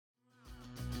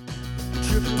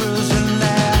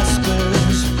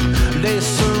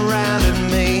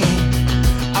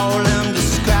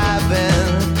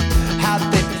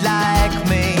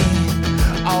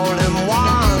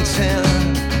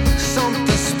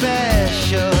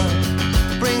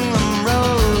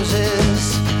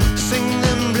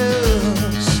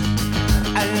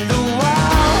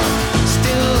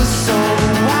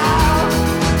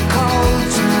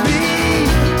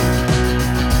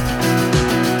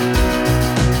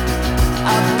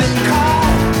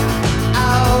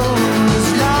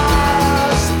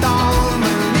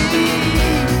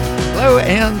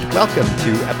welcome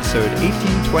to episode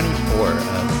 1824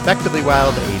 of Effectively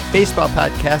Wild, a baseball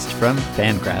podcast from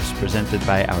Fangraphs, presented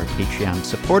by our Patreon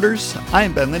supporters. I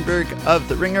am Ben Lindbergh of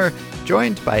The Ringer,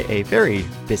 joined by a very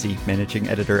busy managing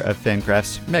editor of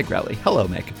Fangraphs, Meg Rowley. Hello,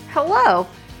 Meg. Hello.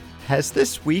 Has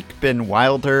this week been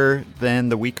wilder than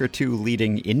the week or two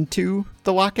leading into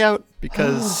the lockout?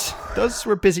 Because those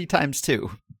were busy times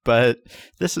too, but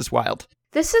this is wild.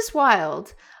 This is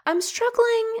wild. I'm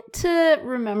struggling to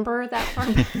remember that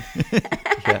from.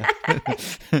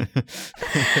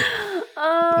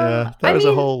 That was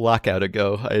a whole lockout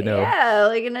ago, I know. Yeah,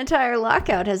 like an entire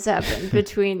lockout has happened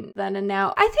between then and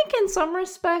now. I think in some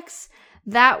respects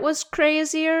that was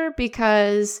crazier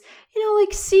because,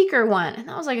 like Seager went, and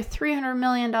that was like a $300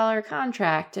 million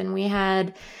contract, and we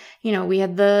had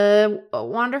the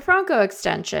Wander Franco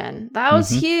extension. That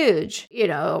was huge.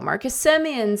 Marcus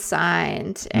Semien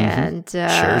signed, and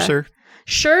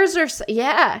Scherzer.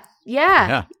 Yeah.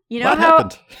 What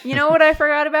happened? You know what I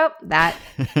forgot about? That.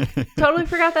 Totally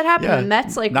forgot that happened. Yeah, The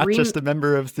Mets not just a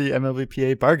member of the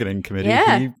MLBPA bargaining committee.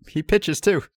 Yeah. He pitches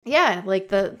too. Yeah, like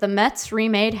the Mets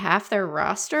remade half their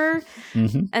roster.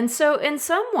 And so in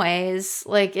some ways,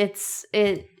 like it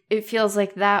feels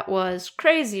like that was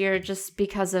crazier just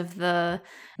because of the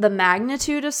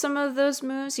magnitude of some of those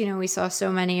moves. We saw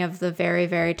so many of the very,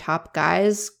 very top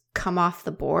guys come off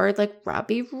the board, like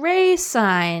Robbie Ray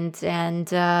signed,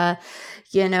 and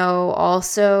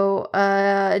also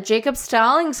Jacob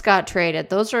Stallings got traded.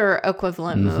 Those are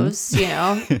equivalent moves, to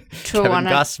Kevin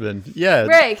Gausman. Yeah.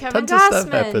 Right, Kevin Gausman. Tons of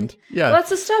stuff happened. Yeah.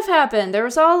 Lots of stuff happened. There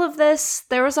was all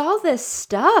this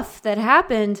stuff that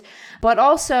happened, but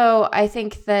also I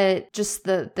think that just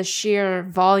the sheer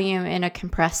volume in a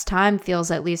compressed time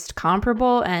feels at least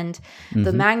comparable, and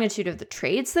the magnitude of the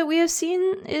trades that we have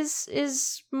seen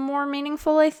is more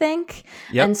meaningful, I think.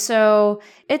 Yep. And so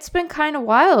it's been kind of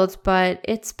wild, but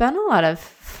it's been a lot of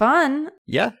fun.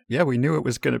 Yeah, we knew it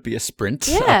was going to be a sprint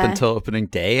Yeah. up until opening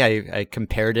day. I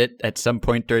compared it at some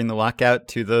point during the lockout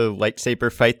to the lightsaber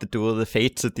fight, the Duel of the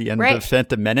Fates at the end of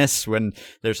Phantom Menace, when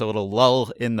there's a little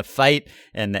lull in the fight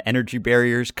and the energy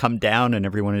barriers come down and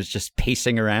everyone is just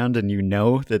pacing around, and you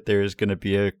know that there's going to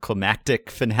be a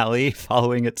climactic finale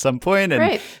following at some point,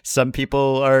 and some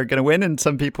people are going to win and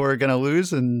some people are going to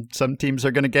lose, and some teams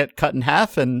are going to get cut in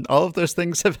half, and all of those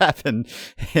things have happened,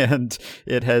 and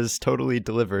it has totally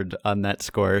delivered on that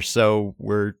score. So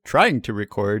we're trying to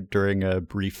record during a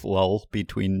brief lull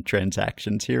between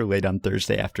transactions here late on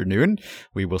Thursday afternoon.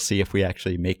 We will see if we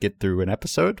actually make it through an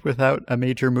episode without a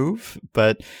major move,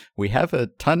 but we have a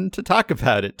ton to talk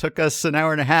about. It took us an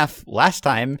hour and a half last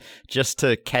time just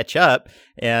to catch up,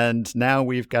 and now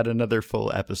we've got another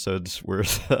full episode's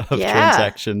worth of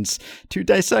transactions to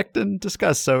dissect and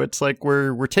discuss. So it's like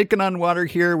we're taking on water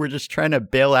here. We're just trying to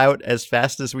bail out as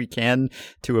fast as we can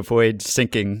to avoid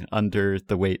sinking under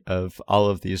the weight of all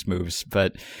of these moves.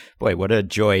 But boy, what a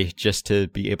joy just to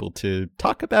be able to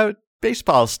talk about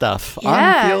baseball stuff,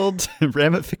 on-field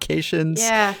ramifications.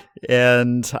 Yeah.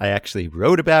 And I actually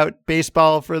wrote about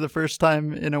baseball for the first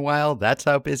time in a while. That's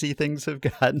how busy things have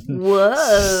gotten. Whoa.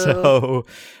 So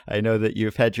I know that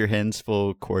you've had your hands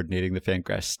full coordinating the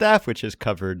Fangraphs staff, which has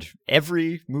covered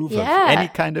every move of any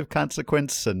kind of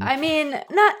consequence. And I mean,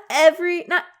 not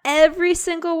every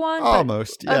single one,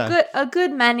 almost, but a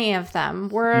good many of them.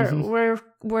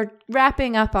 We're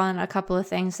wrapping up on a couple of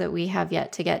things that we have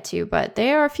yet to get to, but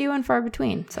they are few and far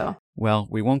between. So. Well,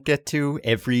 we won't get to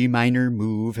every minor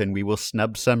move, and we will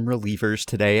snub some relievers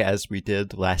today, as we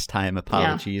did last time.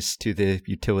 Apologies to the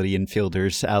utility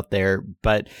infielders out there,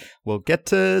 but we'll get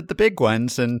to the big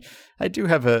ones. And I do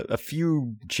have a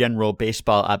few general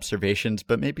baseball observations,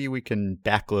 but maybe we can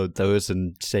backload those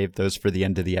and save those for the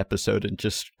end of the episode and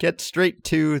just get straight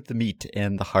to the meat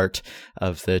and the heart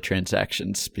of the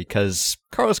transactions, because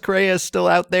Carlos Correa is still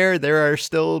out there. There are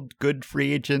still good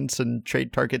free agents and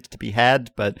trade targets to be had,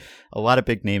 but a lot of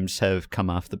big names have come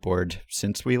off the board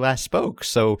since we last spoke.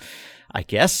 So I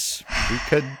guess we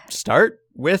could start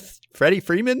with Freddie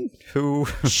Freeman, who...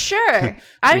 Sure.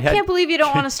 I can't believe you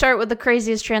don't want to start with the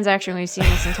craziest transaction we've seen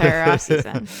this entire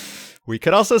offseason. We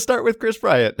could also start with Kris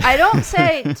Bryant. I don't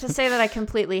say that I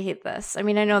completely hate this. I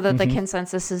mean, I know that the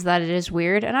consensus is that it is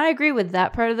weird, and I agree with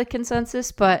that part of the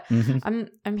consensus, but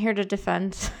I'm here to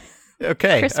defend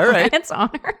Kris Bryant's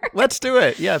honor. Let's do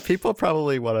it. Yeah, people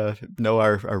probably want to know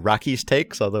our Rockies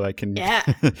takes, although I can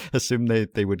assume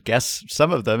they would guess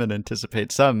some of them and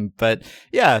anticipate some. But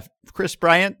yeah, Kris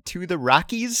Bryant to the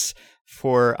Rockies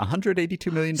for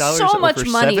 $182 million so much over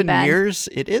money, 7 Ben. years,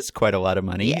 it is quite a lot of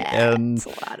money. Yeah, and it's a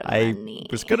lot of I money.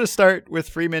 was going to start with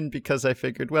Freeman because I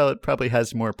figured, well, it probably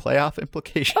has more playoff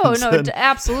implications. Oh, no, it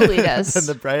absolutely does. Than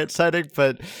the Bryant signing.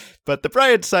 But the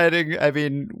Bryant signing, I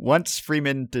mean, once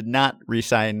Freeman did not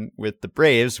re-sign with the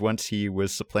Braves, once he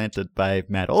was supplanted by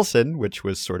Matt Olson, which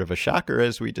was sort of a shocker,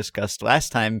 as we discussed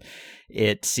last time,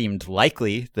 it seemed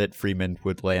likely that Freeman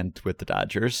would land with the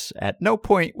Dodgers. At no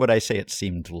point would I say it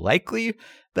seemed likely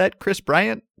that Kris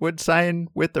Bryant would sign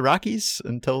with the Rockies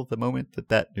until the moment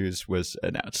that news was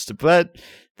announced. But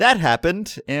that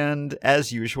happened, and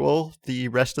as usual, the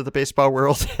rest of the baseball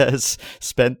world has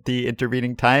spent the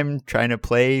intervening time trying to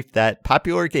play that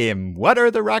popular game. What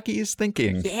are the Rockies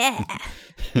thinking? Yeah.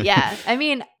 Yeah. I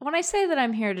mean, when I say that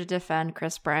I'm here to defend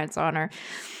Kris Bryant's honor,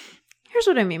 here's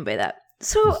what I mean by that.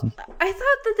 So I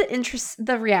thought that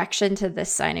the reaction to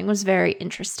this signing was very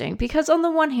interesting because on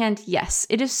the one hand, yes,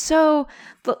 it is so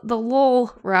the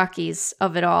Lowell Rockies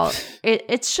of it all.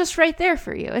 It's just right there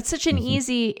for you. It's such an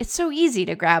it's so easy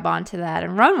to grab onto that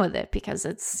and run with it because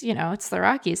it's the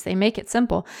Rockies. They make it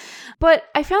simple. But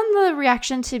I found the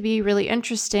reaction to be really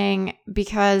interesting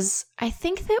because I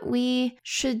think that we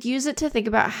should use it to think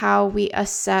about how we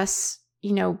assess,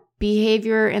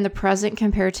 behavior in the present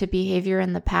compared to behavior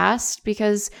in the past,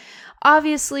 because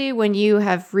obviously when you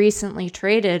have recently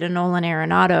traded a Nolan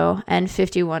Arenado and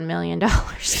 $51 million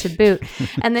to boot,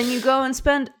 and then you go and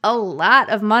spend a lot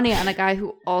of money on a guy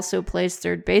who also plays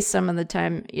third base some of the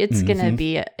time, it's gonna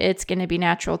be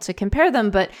natural to compare them.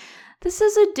 But this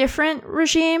is a different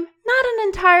regime, not an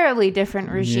entirely different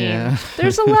regime. Yeah.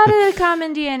 There's a lot of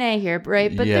common DNA here,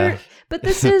 right? But But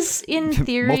this is, in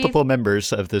theory... Multiple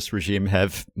members of this regime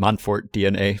have Montfort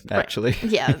DNA, actually. Right.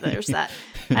 Yeah, there's that.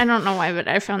 I don't know why, but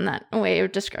I found that way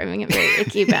of describing it very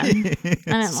icky, Ben.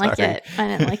 I didn't like it. I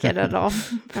didn't like it at all.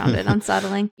 Found it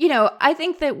unsettling. I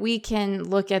think that we can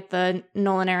look at the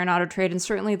Nolan Arenado trade and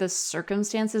certainly the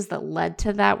circumstances that led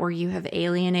to that, where you have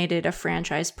alienated a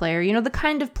franchise player. The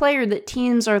kind of player that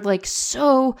teams are like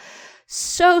so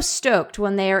stoked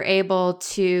when they are able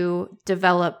to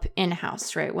develop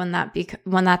in-house, right? When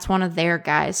that's one of their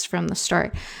guys from the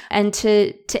start. And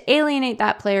to alienate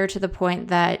that player to the point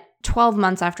that 12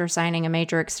 months after signing a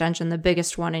major extension, the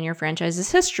biggest one in your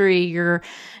franchise's history, you're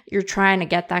trying to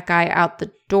get that guy out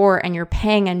the door and you're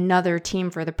paying another team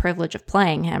for the privilege of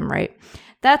playing him, right?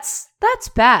 That's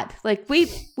bad. Like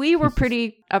we were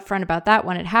pretty upfront about that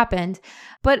when it happened,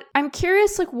 but I'm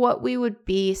curious what we would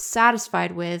be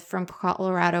satisfied with from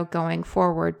Colorado going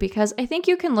forward, because I think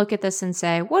you can look at this and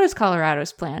say, what is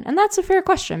Colorado's plan? And that's a fair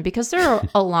question because they're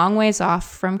a long ways off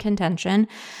from contention.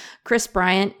 Kris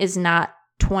Bryant is not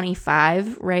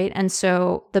 25, right? And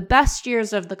so the best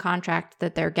years of the contract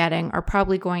that they're getting are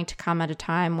probably going to come at a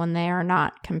time when they are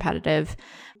not competitive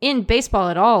in baseball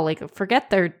at all.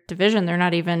 Forget their division. They're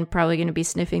not even probably going to be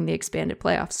sniffing the expanded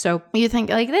playoffs. So you think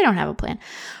they don't have a plan.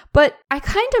 But I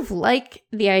kind of like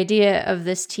the idea of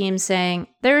this team saying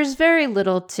there's very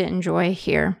little to enjoy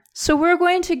here. So we're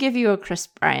going to give you a Kris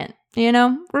Bryant.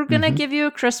 We're going to give you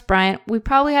a Kris Bryant. We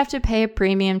probably have to pay a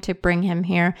premium to bring him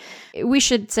here. We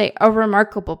should say a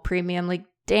remarkable premium.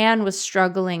 Dan was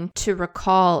struggling to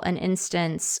recall an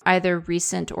instance, either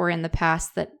recent or in the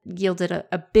past, that yielded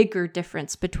a bigger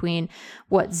difference between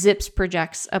what Zips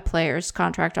projects a player's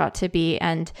contract ought to be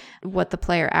and what the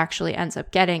player actually ends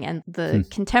up getting. And the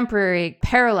contemporary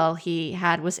parallel he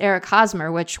had was Eric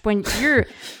Hosmer, which when you're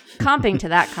comping to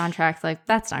that contract,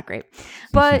 that's not great.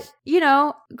 But,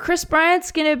 Kris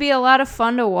Bryant's going to be a lot of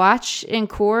fun to watch in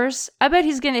Coors. I bet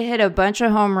he's going to hit a bunch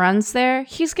of home runs there.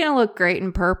 He's going to look great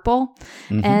in purple.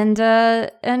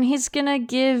 And he's going to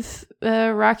give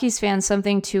Rockies fans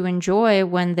something to enjoy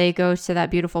when they go to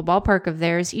that beautiful ballpark of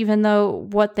theirs, even though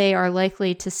what they are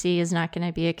likely to see is not going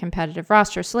to be a competitive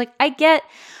roster. So, I get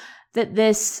that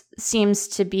this seems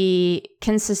to be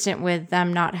consistent with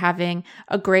them not having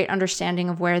a great understanding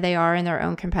of where they are in their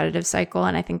own competitive cycle.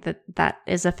 And I think that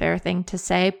is a fair thing to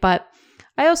say. But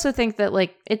I also think that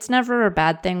it's never a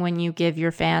bad thing when you give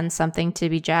your fans something to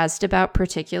be jazzed about,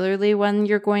 particularly when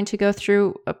you're going to go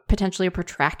through potentially a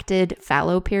protracted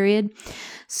fallow period.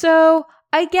 So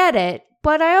I get it.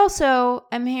 But I also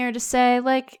am here to say,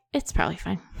 it's probably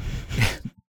fine.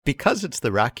 Because it's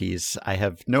the Rockies, I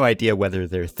have no idea whether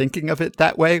they're thinking of it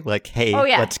that way. Hey,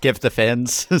 let's give the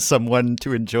fans someone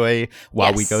to enjoy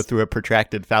while we go through a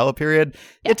protracted fallow period.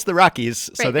 Yeah. It's the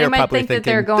Rockies, so they're probably thinking that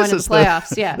they're going to the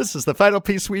playoffs. This is the final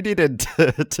piece we needed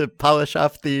to polish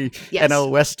off the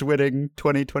NL West winning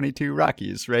 2022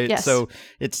 Rockies, right? Yes. So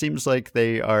it seems like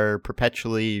they are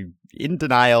perpetually in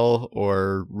denial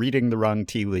or reading the wrong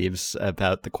tea leaves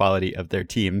about the quality of their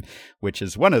team, which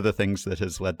is one of the things that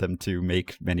has led them to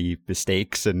make many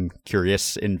mistakes and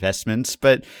curious investments.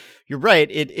 But you're right,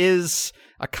 it is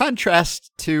a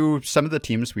contrast to some of the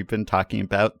teams we've been talking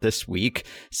about this week,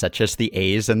 such as the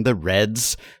A's and the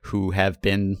Reds, who have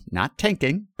been not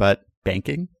tanking, but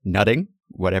banking, nutting,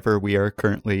 whatever we are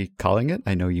currently calling it.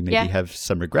 I know you maybe have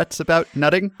some regrets about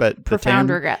nutting, but profound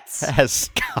regrets has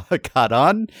caught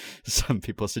on. Some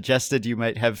people suggested you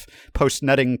might have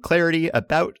post-nutting clarity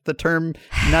about the term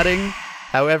nutting.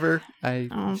 However, I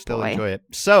still enjoy it.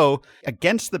 So,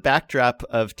 against the backdrop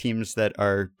of teams that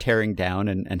are tearing down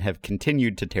and have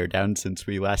continued to tear down since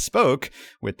we last spoke,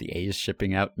 with the A's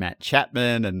shipping out Matt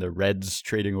Chapman and the Reds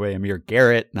trading away Amir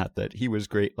Garrett, not that he was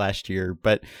great last year,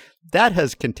 but that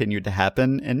has continued to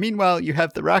happen. And meanwhile, you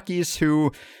have the Rockies,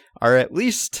 who are at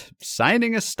least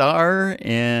signing a star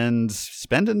and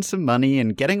spending some money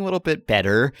and getting a little bit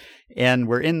better. And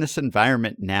we're in this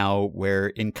environment now where,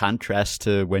 in contrast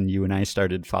to when you and I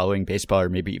started following baseball, or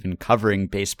maybe even covering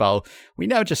baseball, we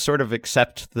now just sort of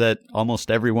accept that almost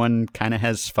everyone kind of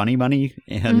has funny money,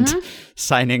 and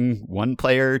signing one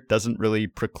player doesn't really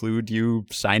preclude you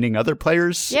signing other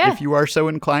players if you are so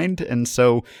inclined. And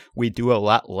so we do a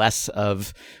lot less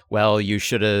of, well, you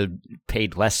should have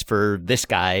paid less for this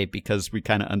guy, because we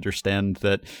kind of understand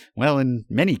that, well, in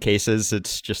many cases,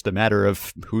 it's just a matter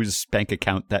of whose bank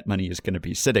account that money is going to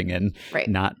be sitting in,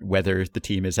 not whether the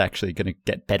team is actually going to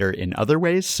get better in other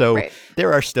ways. So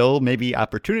there are still maybe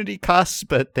opportunity costs,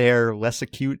 but they're less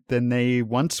acute than they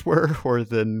once were, or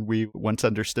than we once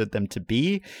understood them to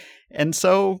be. And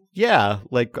so, yeah,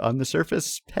 like on the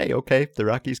surface, hey, okay, the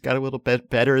Rockies got a little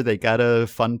bit better. They got a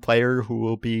fun player who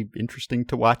will be interesting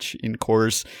to watch in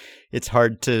Coors. It's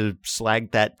hard to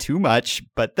slag that too much,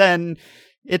 but then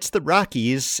it's the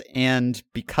Rockies, and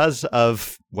because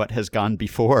of what has gone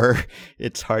before,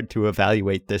 it's hard to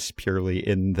evaluate this purely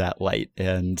in that light.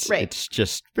 And it's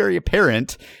just very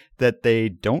apparent that they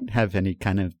don't have any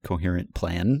kind of coherent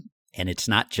plan. And it's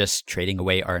not just trading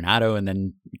away Arenado and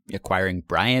then acquiring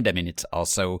Bryant. I mean, it's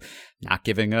also not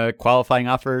giving a qualifying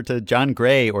offer to John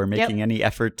Gray, or making any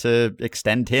effort to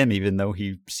extend him, even though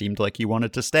he seemed like he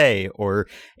wanted to stay, or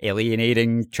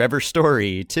alienating Trevor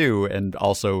Story too, and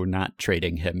also not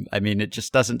trading him. I mean, it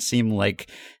just doesn't seem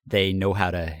like they know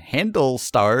how to handle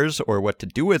stars, or what to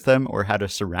do with them, or how to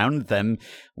surround them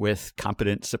with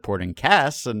competent supporting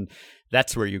casts. And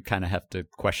that's where you kind of have to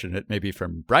question it, maybe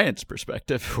from Bryant's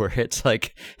perspective, where it's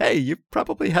like, hey, you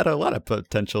probably had a lot of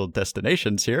potential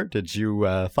destinations here. Did you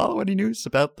follow any news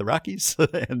about the Rockies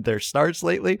and their stars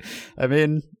lately? I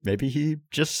mean, maybe he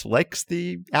just likes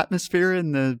the atmosphere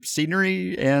and the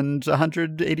scenery and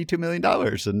 $182 million,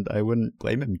 and I wouldn't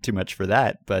blame him too much for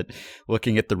that. But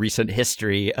looking at the recent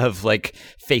history of like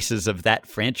faces of that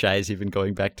franchise, even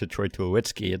going back to Troy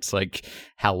Tulowitzki, it's like,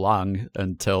 how long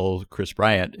until Chris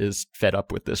Bryant is fed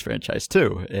up with this franchise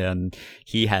too? And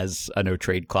he has a no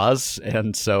trade clause.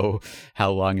 And so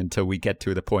how long until we get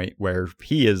to the point where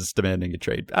he is demanding a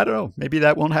trade? I don't know. Maybe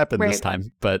that won't happen this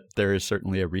time, but there is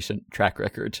certainly a recent track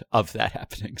record of that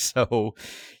happening. So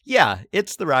yeah,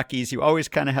 it's the Rockies. You always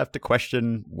kind of have to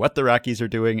question what the Rockies are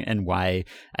doing and why.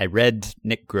 I read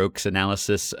Nick Groke's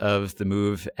analysis of the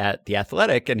move at The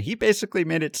Athletic, and he basically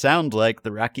made it sound like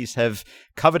the Rockies have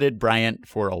coveted Bryant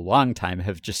for a long time,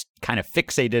 have just kind of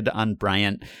fixated on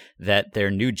Bryant, that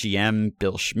their new GM,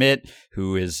 Bill Schmidt,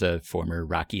 who is a former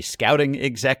Rocky scouting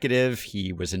executive,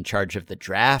 he was in charge of the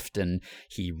draft, and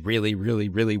he really, really,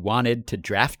 really wanted to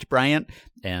draft Bryant,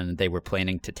 and they were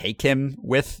planning to take him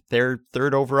with their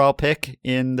third overall pick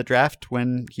in the draft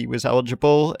when he was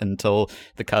eligible, until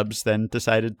the Cubs then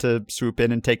decided to swoop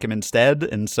in and take him instead.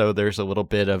 And so there's a little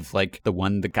bit of like the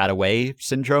one that got away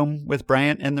syndrome with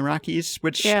Bryant and the Rockies,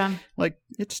 which like,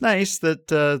 it's nice that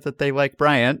that they like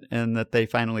Bryant and that they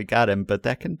finally got him, but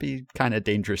that can be kind of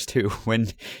dangerous too when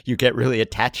you get really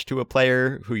attached to a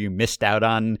player who you missed out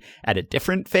on at a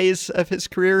different phase of his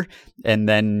career, and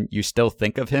then you still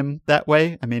think of him that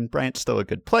way. I mean, Bryant's still a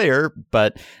good player,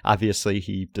 but obviously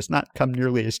he does not come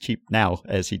nearly as cheap now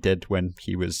as he did when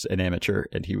he was an amateur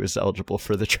and he was eligible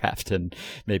for the draft, and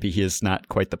maybe he is not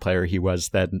quite the player he was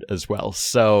then as well.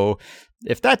 So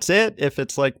if that's it, if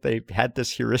it's like they had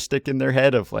this heuristic in their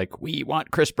head of like, we want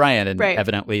Chris Bryant, and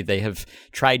evidently they have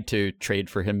tried to trade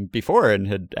for him before and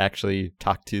had actually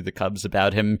talked to the Cubs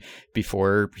about him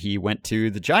before he went to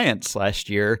the Giants last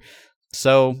year.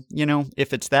 So, you know,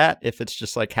 if it's that, if it's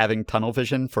just like having tunnel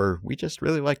vision for, we just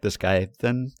really like this guy,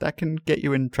 then that can get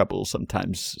you in trouble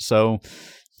sometimes. So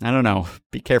I don't know.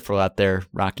 Be careful out there,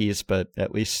 Rockies, but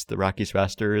at least the Rockies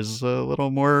roster is a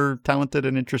little more talented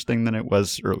and interesting than it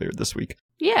was earlier this week.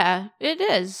 Yeah, it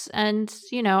is. And,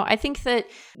 I think that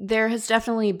there has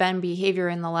definitely been behavior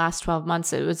in the last 12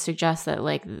 months that would suggest that,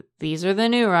 like, these are the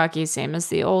new Rockies, same as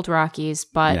the old Rockies.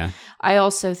 But I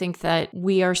also think that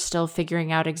we are still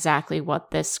figuring out exactly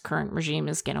what this current regime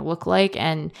is going to look like.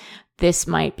 And this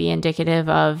might be indicative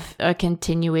of a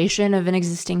continuation of an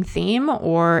existing theme,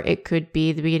 or it could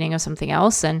be the beginning of something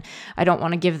else. And I don't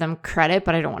want to give them credit,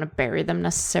 but I don't want to bury them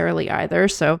necessarily either.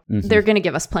 So they're going to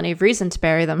give us plenty of reason to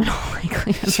bury them in all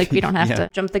likelihood. Like, we don't have to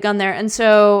jump the gun there. And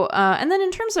so, and then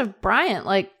in terms of Bryant,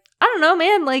 like, I don't know,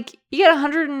 man, like, you get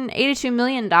 $182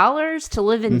 million to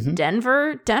live in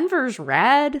Denver. Denver's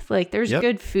rad. Like, there's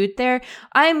good food there.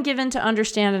 I am given to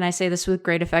understand, and I say this with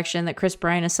great affection, that Kris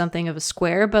Bryant is something of a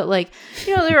square. But, like,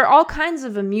 there are all kinds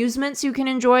of amusements you can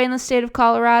enjoy in the state of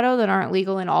Colorado that aren't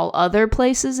legal in all other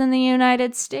places in the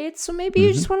United States. So maybe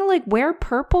you just want to, like, wear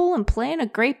purple and play in a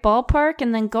great ballpark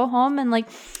and then go home and, like,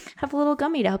 have a little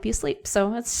gummy to help you sleep.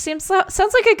 So it sounds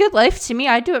like a good life to me.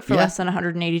 I'd do it for less than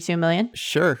 $182 million.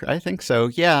 Sure, I think so.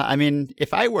 Yeah, I mean,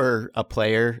 if I were a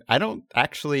player, I don't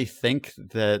actually think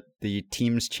that the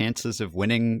team's chances of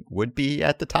winning would be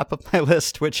at the top of my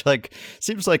list, which, like,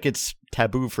 seems like it's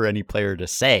taboo for any player to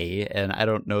say. And I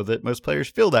don't know that most players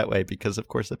feel that way because, of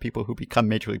course, the people who become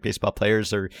Major League Baseball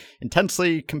players are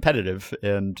intensely competitive.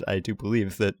 And I do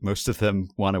believe that most of them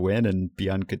want to win and be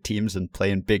on good teams and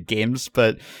play in big games.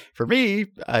 But for me,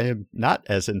 I am not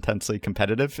as intensely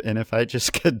competitive. And if I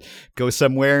just could go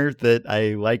somewhere that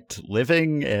I liked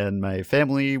living and my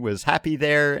family was happy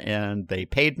there and they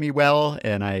paid me well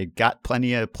and I got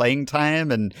plenty of playing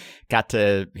time and got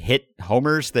to hit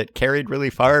homers that carried really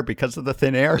far because of the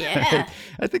thin air,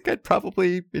 I think I'd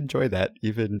probably enjoy that,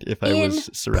 even if I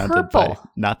was surrounded by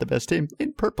not the best team.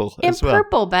 In purple as well. In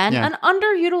purple, Ben. An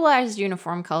underutilized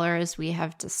uniform color, as we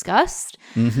have discussed.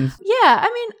 Yeah,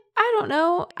 I mean, I don't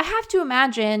know. I have to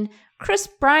imagine Kris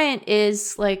Bryant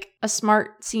is, like, a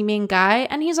smart seeming guy,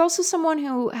 and he's also someone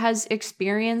who has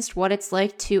experienced what it's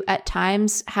like to at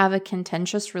times have a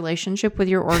contentious relationship with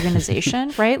your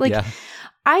organization, right? Like,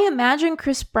 I imagine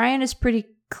Kris Bryant is pretty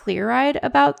clear-eyed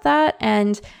about that,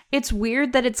 and it's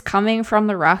weird that it's coming from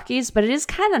the Rockies, but it is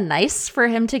kind of nice for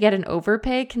him to get an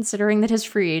overpay considering that his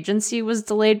free agency was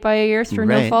delayed by a year through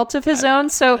no fault of his own.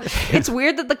 So it's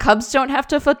weird that the Cubs don't have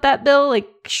to foot that bill. Like,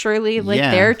 surely, like,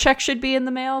 their check should be in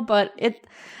the mail, but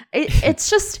it's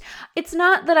just, it's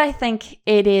not that I think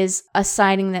it is a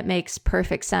signing that makes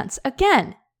perfect sense.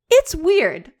 Again, it's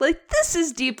weird. Like, this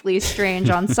is deeply strange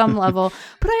on some level,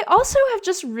 but I also have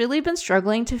just really been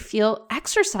struggling to feel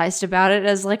exercised about it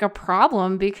as, like, a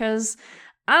problem because,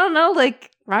 I don't know, like,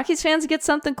 Rockies fans get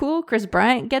something cool. Kris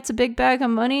Bryant gets a big bag of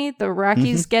money. The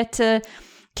Rockies get to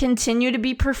continue to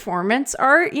be performance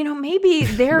art. Maybe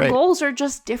their goals are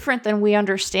just different than we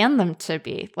understand them to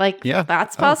be. Like,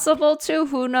 that's possible too.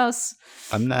 Who knows?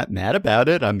 I'm not mad about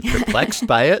it. I'm perplexed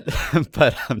by it,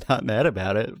 but I'm not mad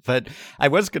about it. But I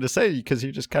was going to say, because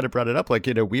you just kind of brought it up, like,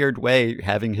 in a weird way,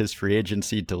 having his free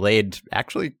agency delayed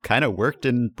actually kind of worked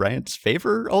in Bryant's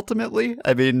favor ultimately.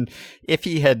 I mean, if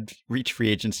he had reached free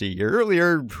agency a year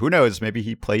earlier, who knows? Maybe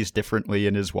he plays differently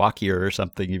in his walk year or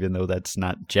something, even though that's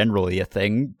not generally a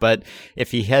thing. But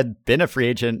if he had been a free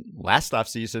agent last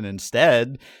offseason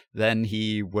instead, then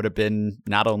he would have been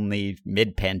not only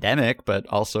mid-pandemic, but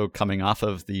also coming off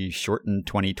of the shortened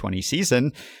 2020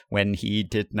 season when he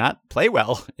did not play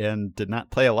well and did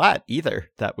not play a lot either.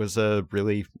 That was a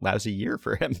really lousy year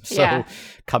for him. So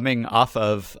coming off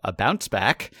of a bounce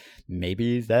back,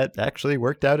 maybe that actually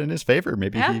worked out in his favor.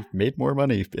 Maybe he made more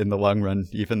money in the long run,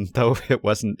 even though it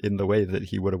wasn't in the way that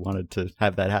he would have wanted to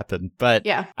have that happen. But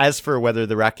as for whether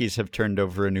the Rockies have turned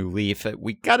over a new leaf,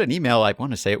 we got an email, I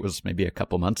want to say it was maybe a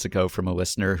couple months ago, from a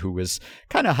listener who was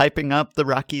kind of hyping up the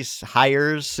Rockies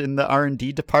hires in the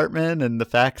R&D department and the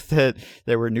fact that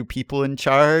there were new people in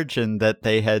charge and that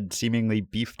they had seemingly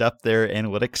beefed up their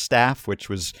analytics staff, which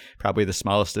was probably the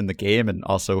smallest in the game, and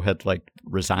also had, like,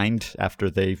 resigned after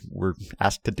they were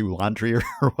asked to do laundry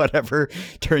or whatever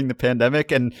during the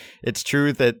pandemic. And it's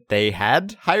true that they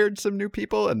had hired some new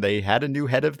people and they had a new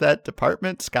head of that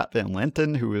department, Scott Van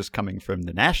Lenten, who was coming from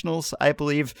the Nationals, I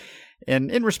believe.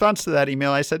 And in response to that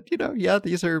email, I said,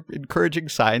 these are encouraging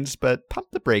signs, but pump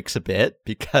the brakes a bit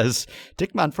because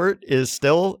Dick Monfort is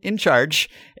still in charge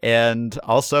And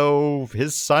also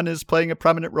his son is playing a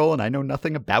prominent role, and I know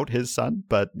nothing about his son,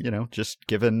 but, just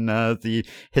given the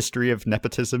history of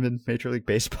nepotism in Major League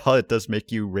Baseball, it does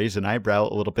make you raise an eyebrow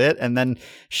a little bit. And then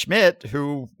Schmidt,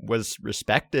 who was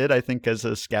respected, I think, as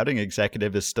a scouting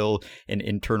executive, is still an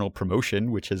internal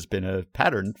promotion, which has been a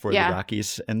pattern for the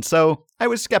Rockies. And so I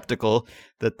was skeptical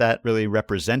that really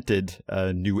represented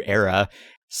a new era.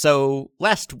 So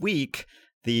last week,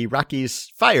 the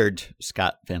Rockies fired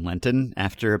Scott Van Lenten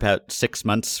after about 6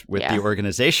 months with the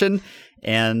organization.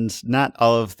 And not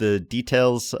all of the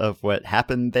details of what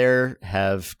happened there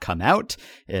have come out,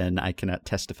 and I cannot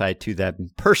testify to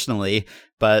them personally.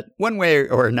 But one way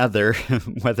or another,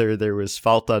 whether there was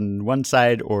fault on one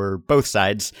side or both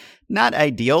sides, not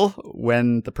ideal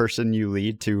when the person you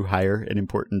lead to hire an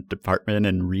important department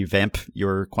and revamp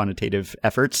your quantitative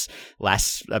efforts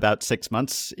lasts about 6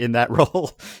 months in that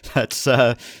role. That's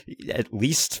at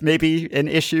least maybe an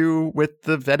issue with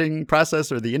the vetting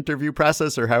process or the interview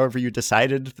process or however you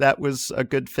decided that was a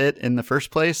good fit in the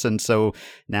first place. And so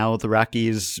now the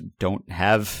Rockies don't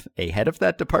have a head of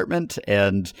that department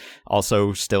and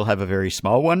also still have a very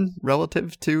small one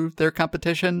relative to their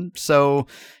competition. So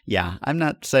yeah, I'm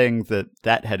not saying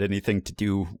that had anything to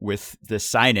do with this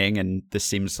signing. And this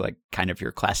seems like kind of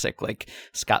your classic, like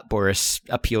Scott Boras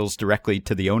appeals directly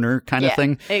to the owner kind of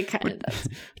thing. It kind of does.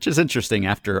 Which is interesting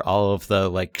after all of the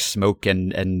like smoke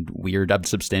and weird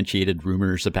unsubstantiated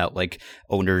rumors about like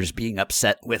owners being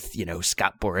upset with,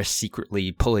 Scott Boras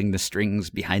secretly pulling the strings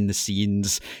behind the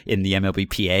scenes in the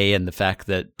MLBPA and the fact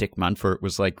that Dick Monfort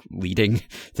was like leading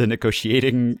the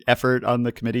negotiating effort on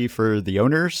the committee for the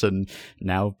owners. And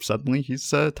now suddenly he's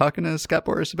talking to Scott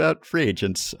Boras about free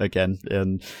agents again.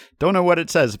 And don't know what it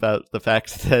says about the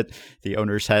fact that the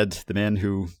owners had the man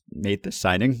who made the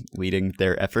signing leading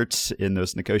their efforts in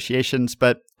those negotiations.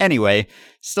 But anyway,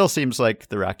 still seems like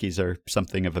the Rockies are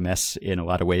something of a mess in a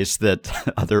lot of ways that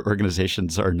other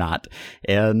organizations are not.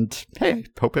 And hey,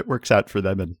 hope it works out for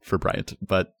them and for Bryant.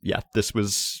 But yeah, this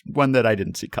was one that I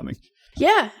didn't see coming.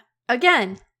 Yeah,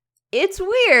 again, it's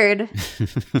weird,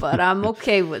 but I'm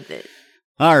okay with it.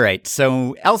 All right,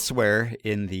 so elsewhere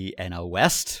in the NL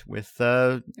West, with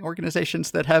organizations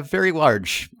that have very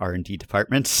large R&D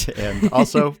departments and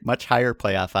also much higher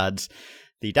playoff odds,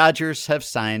 the Dodgers have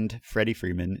signed Freddie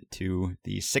Freeman to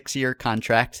the 6-year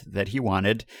contract that he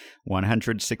wanted,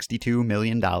 $162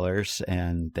 million,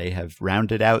 and they have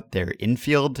rounded out their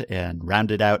infield and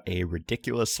rounded out a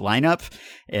ridiculous lineup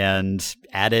and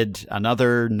added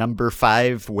another number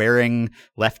 5 wearing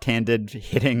left-handed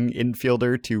hitting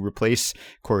infielder to replace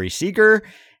Corey Seager.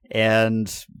 And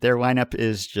their lineup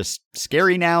is just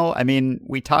scary now. I mean,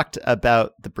 we talked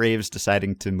about the Braves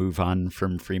deciding to move on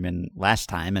from Freeman last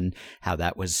time and how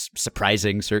that was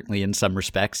surprising, certainly in some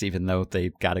respects, even though they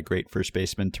got a great first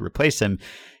baseman to replace him.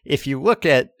 If you look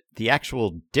at the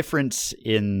actual difference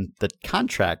in the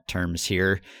contract terms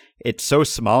here, it's so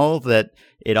small that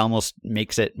it almost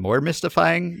makes it more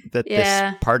mystifying that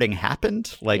this parting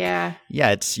happened.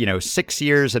 It's 6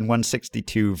 years and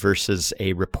 162 versus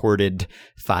a reported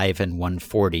 5 and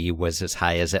 140 was as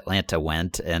high as Atlanta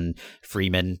went, and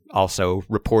Freeman also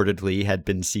reportedly had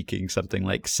been seeking something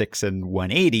like 6 and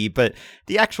 180. But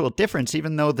the actual difference,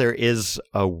 even though there is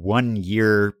a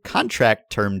 1-year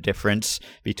contract term difference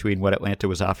between what Atlanta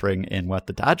was offering and what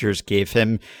the Dodgers gave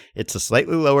him, it's a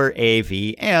slightly lower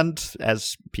AAV, and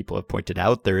as people have pointed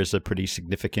out, there is a pretty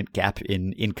significant gap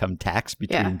in income tax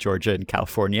between Georgia and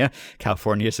California.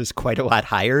 California's is quite a lot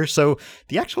higher. So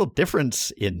the actual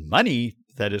difference in money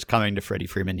that is coming to Freddie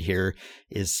Freeman here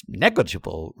is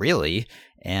negligible, really.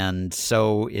 And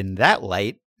so in that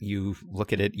light, you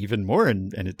look at it even more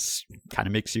and it's kind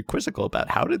of makes you quizzical about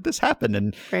how did this happen?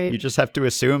 And you just have to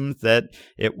assume that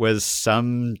it was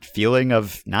some feeling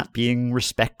of not being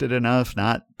respected enough,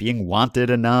 not being wanted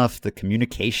enough, the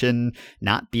communication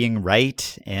not being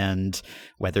right. And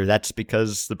whether that's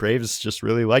because the Braves just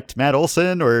really liked Matt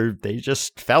Olson or they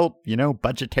just felt,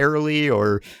 budgetarily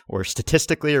or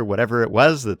statistically or whatever it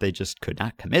was that they just could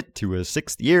not commit to a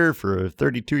 6th year for a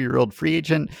 32-year-old free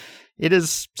agent. It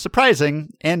is surprising,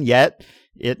 and yet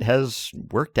it has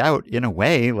worked out in a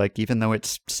way, like even though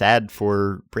it's sad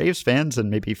for Braves fans and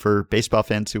maybe for baseball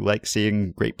fans who like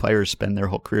seeing great players spend their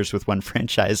whole careers with one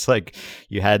franchise, like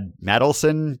you had Matt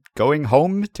Olson going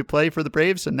home to play for the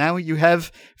Braves, and now you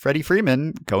have Freddie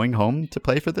Freeman going home to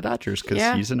play for the Dodgers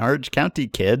because he's an Orange County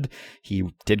kid. He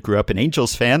did grow up an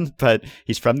Angels fan, but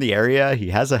he's from the area. He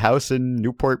has a house in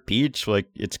Newport Beach. Like,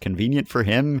 it's convenient for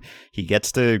him. He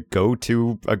gets to go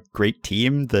to a great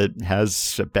team that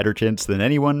has a better chance than than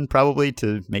anyone probably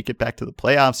to make it back to the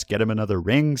playoffs, get him another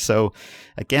ring. So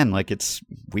again, like, it's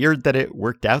weird that it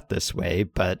worked out this way,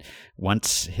 but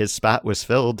once his spot was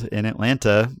filled in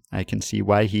Atlanta, I can see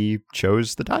why he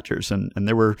chose the Dodgers. And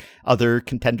there were other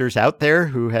contenders out there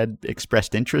who had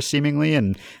expressed interest seemingly.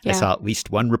 And I saw at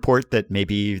least one report that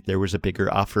maybe there was a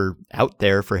bigger offer out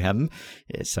there for him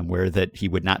somewhere that he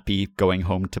would not be going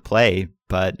home to play.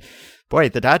 But boy,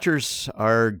 the Dodgers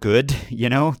are good. You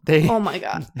know, oh my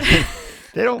God.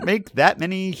 They don't make that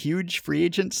many huge free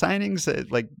agent signings.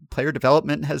 Like, player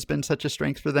development has been such a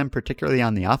strength for them, particularly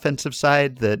on the offensive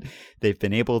side, that they've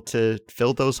been able to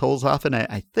fill those holes often.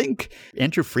 I think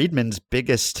Andrew Friedman's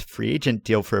biggest free agent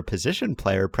deal for a position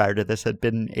player prior to this had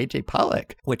been AJ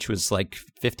Pollock, which was like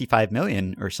 $55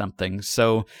 million or something.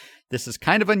 So this is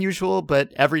kind of unusual,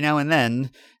 but every now and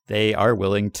then they are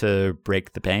willing to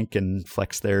break the bank and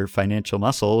flex their financial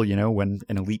muscle. You know, when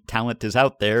an elite talent is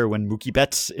out there, when Mookie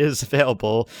Betts is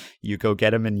available, you go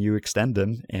get him and you extend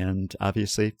him. And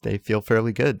obviously they feel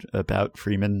fairly good about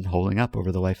Freeman holding up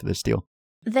over the life of this deal.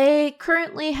 They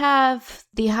currently have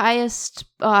the highest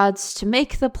odds to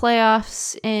make the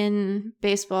playoffs in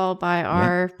baseball by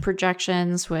our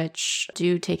projections, which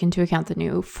do take into account the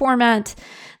new format.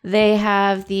 They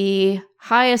have the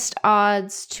highest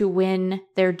odds to win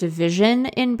their division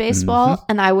in baseball. Mm-hmm.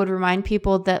 And I would remind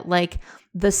people that, like,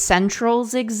 the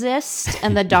Centrals exist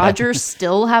and the Dodgers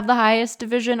still have the highest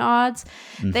division odds.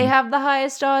 Mm-hmm. They have the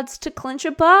highest odds to clinch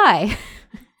a bye.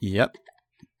 Yep.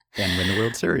 And win the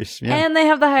World Series. Yeah. And they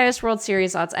have the highest World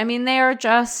Series odds. I mean, they are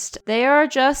just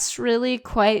really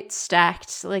quite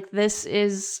stacked. Like, this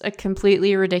is a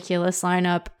completely ridiculous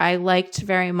lineup. I liked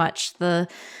very much the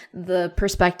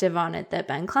perspective on it that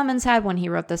Ben Clemens had when he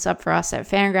wrote this up for us at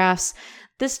Fangraphs.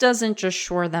 This doesn't just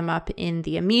shore them up in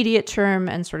the immediate term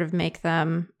and sort of make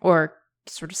them, or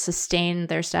sort of sustain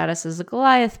their status as a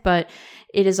Goliath, but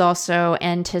it is also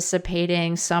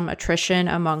anticipating some attrition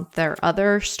among their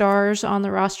other stars on the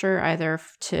roster, either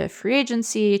to free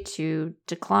agency, to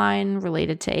decline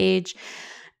related to age.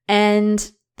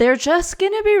 And they're just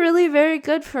going to be really very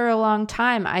good for a long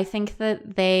time. I think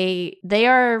that they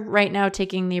are right now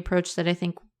taking the approach that I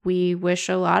think we wish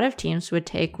a lot of teams would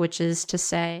take, which is to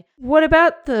say, what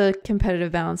about the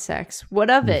competitive balance tax? What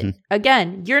of it?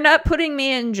 Again, you're not putting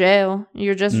me in jail.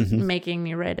 You're just making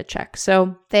me write a check.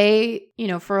 So they,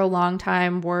 for a long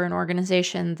time were an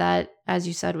organization that, as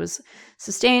you said, was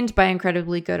sustained by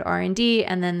incredibly good R&D,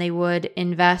 and then they would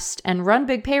invest and run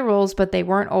big payrolls, but they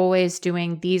weren't always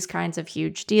doing these kinds of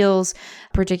huge deals,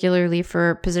 particularly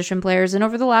for position players. And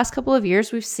over the last couple of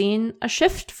years, we've seen a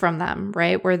shift from them,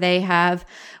 right? Where they have,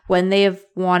 when they have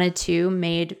wanted to,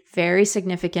 made very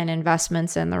significant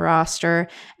investments in the roster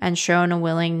and shown a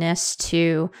willingness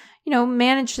to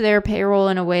manage their payroll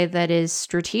in a way that is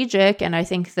strategic. And I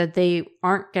think that they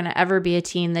aren't going to ever be a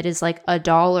team that is like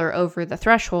 $1 over the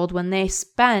threshold. When they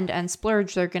spend and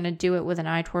splurge, they're going to do it with an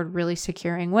eye toward really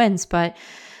securing wins. But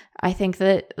I think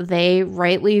that they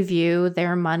rightly view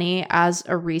their money as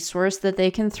a resource that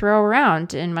they can throw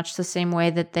around in much the same way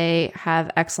that they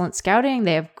have excellent scouting,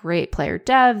 they have great player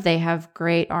dev, they have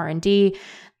great R&D.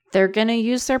 They're going to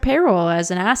use their payroll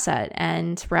as an asset.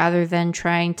 And rather than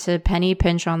trying to penny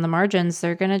pinch on the margins,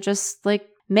 they're going to just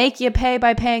make you pay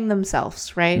by paying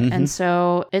themselves, right? And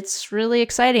so it's really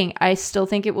exciting. I still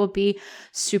think it will be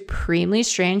supremely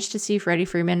strange to see Freddie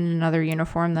Freeman in another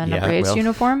uniform than a Braves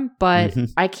uniform, but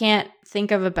I can't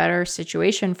think of a better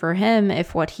situation for him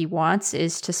if what he wants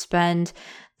is to spend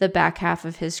the back half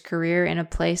of his career in a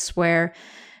place where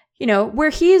where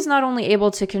he is not only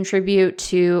able to contribute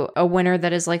to a winner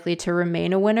that is likely to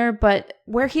remain a winner, but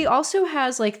where he also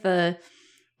has he's going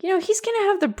to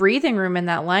have the breathing room in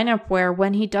that lineup where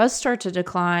when he does start to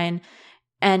decline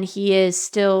and he is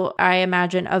still, I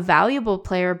imagine, a valuable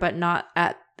player, but not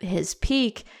at his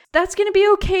peak, that's going to be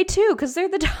okay too, because they're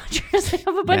the Dodgers. They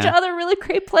have a bunch of other really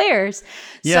great players.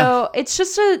 Yeah. So it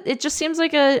just seems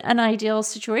like an ideal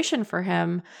situation for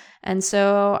him. And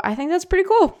so I think that's pretty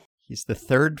cool. He's the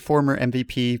third former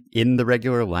MVP in the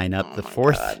regular lineup, the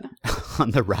fourth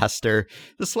on the roster.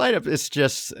 This lineup is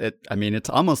just, it's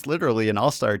almost literally an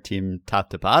all-star team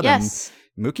top to bottom. Yes.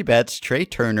 Mookie Betts, Trey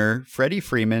Turner, Freddie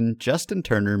Freeman, Justin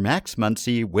Turner, Max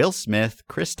Muncy, Will Smith,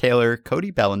 Chris Taylor,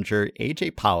 Cody Bellinger,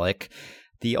 AJ Pollock.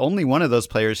 The only one of those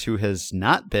players who has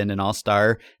not been an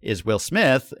all-star is Will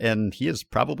Smith, and he is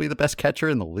probably the best catcher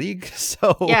in the league.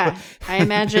 So yeah, I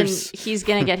imagine he's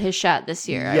going to get his shot this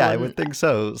year. I would think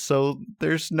so. So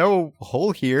there's no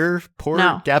hole here.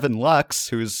 Poor Gavin Lux,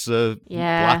 who's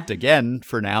blocked again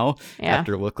for now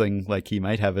after looking like he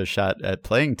might have a shot at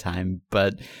playing time.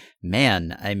 But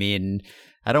man,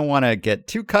 I don't want to get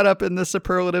too caught up in the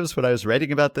superlatives. When I was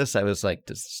writing about this, I was like,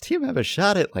 does this team have a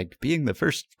shot at like being the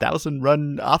first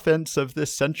 1,000-run offense of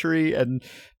this century? And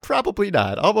probably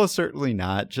not. Almost certainly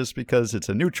not, just because it's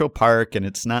a neutral park and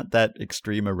it's not that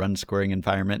extreme a run-scoring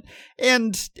environment.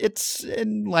 And it's a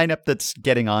lineup that's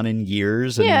getting on in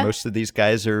years, and most of these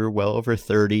guys are well over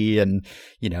 30, and,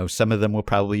 you know, some of them will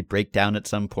probably break down at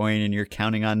some point, and you're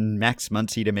counting on Max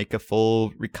Muncy to make a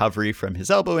full recovery from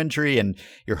his elbow injury, and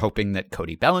you're hoping that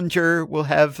Cody Bellinger will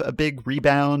have a big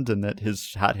rebound and that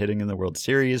his hot hitting in the World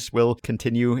Series will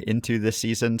continue into this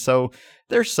season. So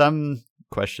there's some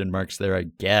question marks there, I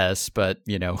guess, but,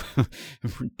 you know,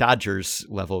 Dodgers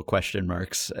level question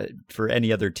marks for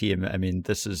any other team. I mean,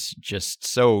 this is just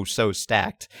so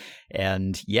stacked.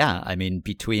 And yeah, I mean,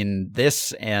 between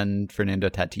this and Fernando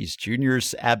Tatis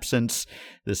Jr.'s absence,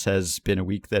 this has been a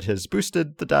week that has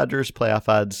boosted the Dodgers playoff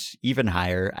odds even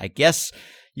higher. I guess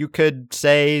you could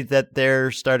say that their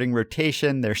starting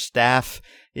rotation, their staff,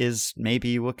 is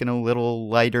maybe looking a little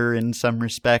lighter in some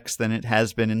respects than it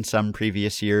has been in some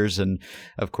previous years. And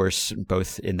of course,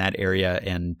 both in that area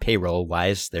and payroll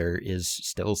wise, there is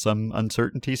still some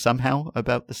uncertainty somehow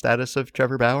about the status of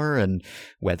Trevor Bauer and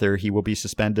whether he will be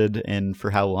suspended and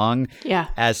for how long. Yeah.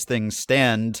 As things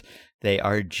stand, they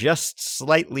are just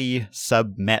slightly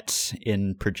sub-Mets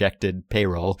in projected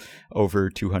payroll, over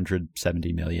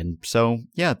 $270 million. So,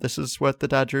 yeah, this is what the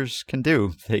Dodgers can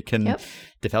do. They can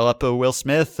develop a Will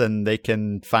Smith, and they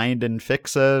can find and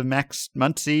fix a Max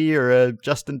Muncy or a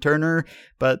Justin Turner,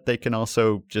 but they can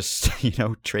also just, you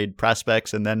know, trade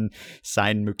prospects and then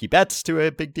sign Mookie Betts to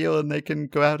a big deal, and they can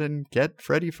go out and get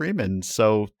Freddie Freeman.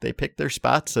 So they pick their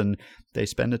spots and they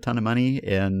spend a ton of money,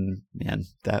 and man,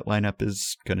 that lineup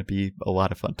is going to be a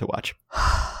lot of fun to watch.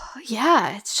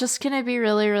 Yeah, it's just going to be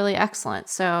really, really excellent.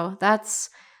 So that's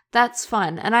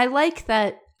fun. And I like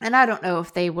that. And I don't know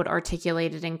if they would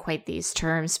articulate it in quite these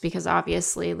terms, because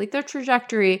obviously, like, their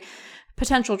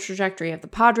potential trajectory of the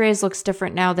Padres looks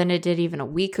different now than it did even a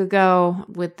week ago,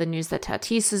 with the news that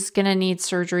Tatis is going to need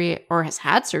surgery or has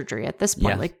had surgery at this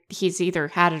point. Yeah. Like, he's either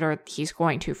had it or he's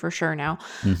going to for sure now.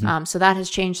 Mm-hmm. So that has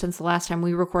changed since the last time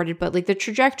we recorded. But like, the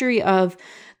trajectory of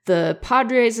the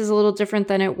Padres is a little different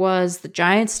than it was. The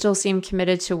Giants still seem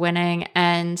committed to winning.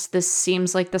 And this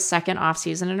seems like the second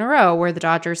offseason in a row where the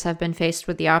Dodgers have been faced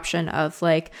with the option of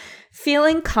like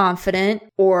feeling confident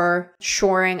or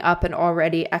shoring up an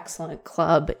already excellent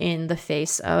club in the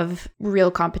face of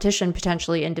real competition,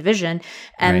 potentially in division.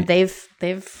 And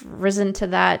they've risen to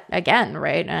that again,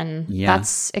 right? And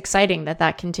that's exciting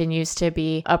that continues to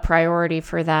be a priority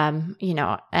for them, you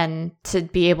know, and to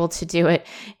be able to do it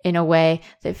in a way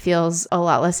that feels a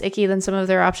lot less icky than some of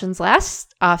their options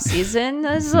last offseason.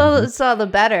 It's all the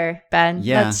better, Ben.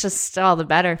 Yeah. That's just all the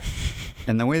better.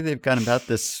 And the way they've gone about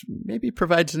this maybe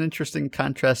provides an interesting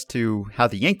contrast to how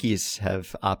the Yankees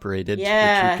have operated, which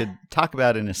we could talk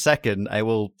about in a second. I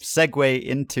will segue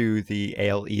into the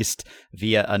AL East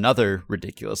via another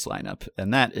ridiculous lineup,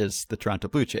 and that is the Toronto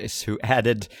Blue Jays, who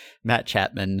added Matt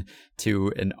Chapman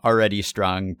to an already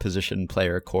strong position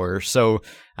player core. So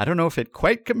I don't know if it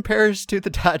quite compares to the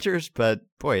Dodgers, but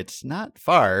boy, it's not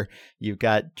far. You've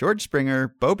got George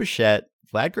Springer, Bo Bichette,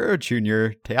 Vlad Guerrero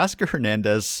Jr., Teoscar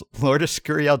Hernandez, Lourdes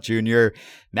Gurriel Jr.,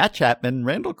 Matt Chapman,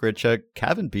 Randall Grichuk,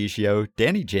 Kevin Biggio,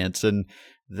 Danny Jansen.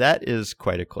 That is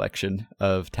quite a collection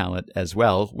of talent as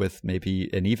well, with maybe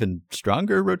an even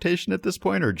stronger rotation at this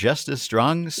point, or just as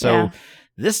strong. So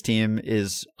this team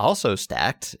is also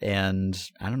stacked, and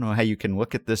I don't know how you can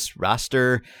look at this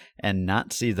roster and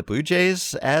not see the Blue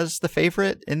Jays as the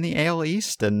favorite in the AL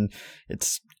East. And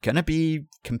it's going to be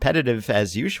competitive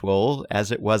as usual,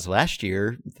 as it was last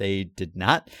year. They did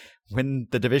not win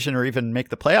the division or even make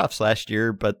the playoffs last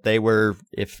year, but they were,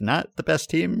 if not the best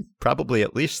team, probably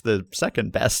at least the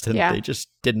second best, and they just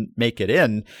didn't make it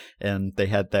in, and they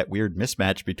had that weird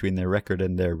mismatch between their record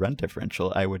and their run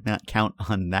differential. I would not count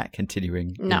on that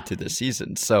continuing into the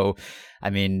season. So, I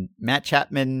mean, Matt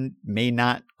Chapman may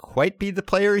not quite be the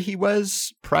player he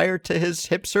was prior to his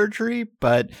hip surgery,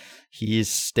 but he's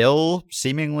still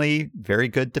seemingly very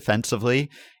good defensively.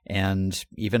 And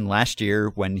even last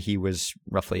year, when he was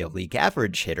roughly a league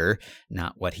average hitter,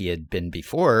 not what he had been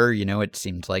before, you know, it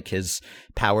seemed like his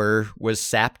power was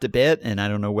sapped a bit. And I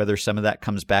don't know whether some of that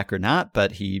comes back or not,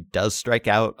 but he does strike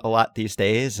out a lot these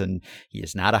days, and he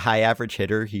is not a high average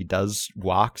hitter. He does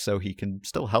walk, so he can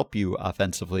still help you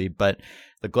offensively. But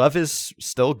the glove is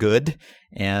still good,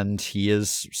 and he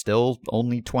is still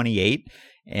only 28.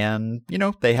 And,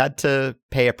 they had to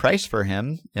pay a price for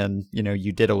him. And,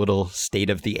 you did a little state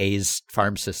of the A's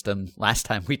farm system last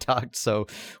time we talked, so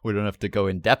we don't have to go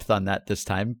in depth on that this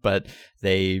time. But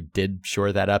they did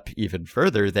shore that up even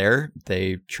further there.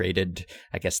 They traded,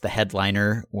 I guess the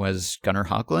headliner was Gunnar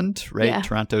Hoglund, right? Yeah.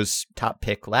 Toronto's top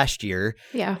pick last year.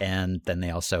 Yeah. And then they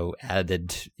also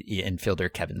added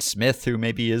infielder Kevin Smith, who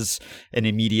maybe is an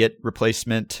immediate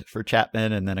replacement for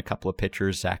Chapman, and then a couple of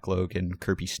pitchers, Zach Logan,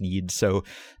 Kirby Snead. So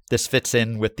this fits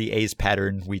in with the A's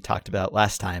pattern we talked about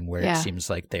last time, where it seems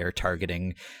like they are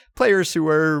targeting players who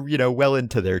are, well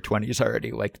into their 20s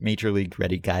already, like major league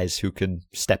ready guys who can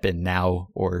step in now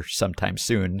or sometime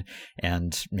soon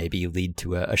and maybe lead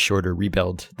to a shorter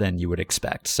rebuild than you would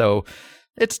expect. So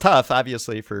it's tough,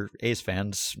 obviously, for A's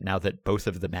fans now that both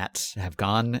of the Mats have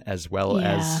gone, as well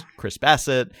as Chris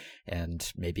Bassett and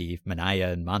maybe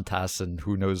Minaya and Montas, and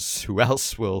who knows who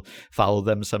else will follow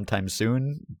them sometime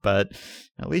soon. But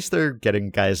at least they're getting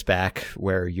guys back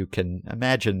where you can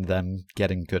imagine them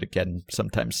getting good again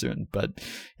sometime soon. But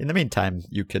in the meantime,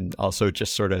 you can also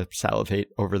just sort of salivate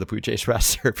over the Blue Jays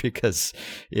roster because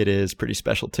it is pretty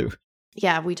special too.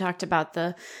 Yeah, we talked about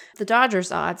the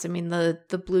Dodgers odds. I mean,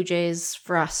 the Blue Jays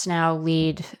for us now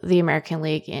lead the American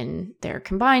League in their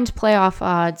combined playoff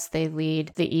odds. They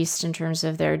lead the East in terms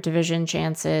of their division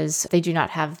chances. They do not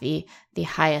have the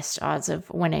highest odds of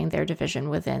winning their division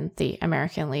within the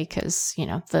American League because,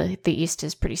 the East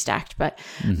is pretty stacked, but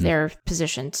they're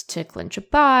positioned to clinch a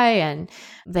bye, and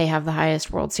they have the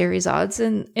highest World Series odds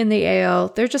in the AL.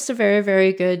 They're just a very,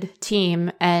 very good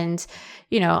team. And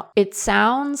it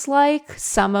sounds like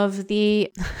some of the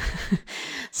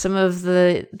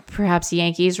perhaps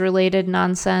Yankees related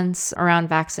nonsense around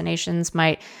vaccinations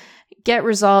might get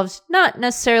resolved, not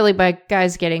necessarily by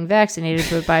guys getting vaccinated,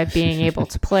 but by being able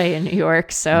to play in New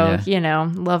York. So,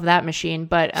 love that machine.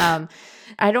 But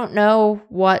I don't know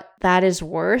what that is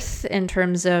worth in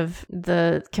terms of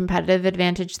the competitive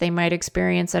advantage they might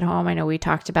experience at home. I know we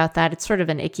talked about that. It's sort of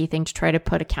an icky thing to try to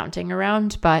put accounting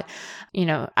around, but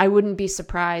I wouldn't be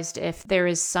surprised if there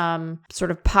is some sort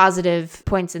of positive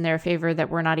points in their favor that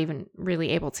we're not even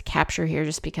really able to capture here,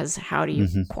 just because how do you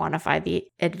quantify the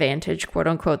advantage, quote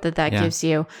unquote, that gives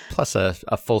you? Plus a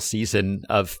full season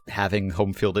of having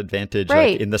home field advantage,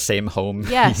 right, like in the same home,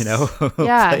 yes.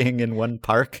 Playing in one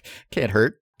park can't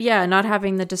hurt. Yeah, not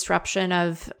having the disruption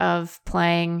of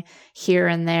playing here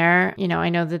and there. I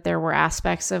know that there were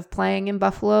aspects of playing in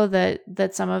Buffalo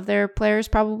that some of their players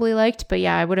probably liked, but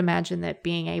yeah, I would imagine that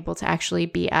being able to actually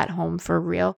be at home for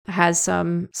real has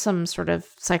some sort of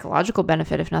psychological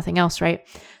benefit, if nothing else, right?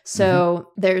 So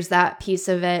there's that piece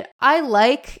of it. I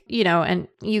like, and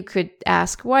you could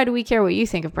ask, why do we care what you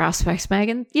think of prospects,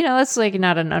 Megan? That's like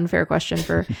not an unfair question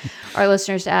for our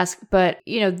listeners to ask, but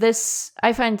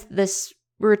I find this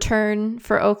return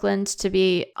for Oakland to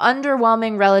be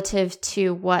underwhelming relative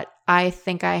to what I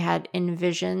think I had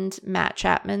envisioned Matt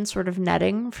Chapman sort of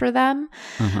netting for them.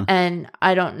 And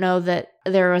I don't know that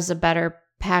there was a better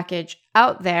package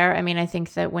out there. I mean, I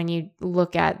think that when you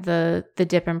look at the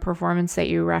dip in performance that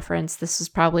you referenced, this is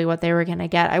probably what they were going to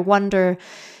get. I wonder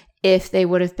if they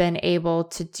would have been able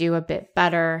to do a bit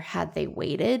better had they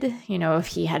waited, if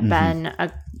he had been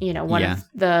one of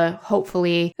the,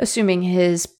 hopefully, assuming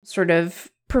his sort of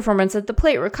performance at the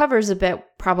plate recovers a bit,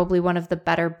 probably one of the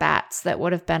better bats that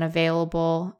would have been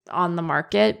available on the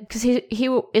market, because he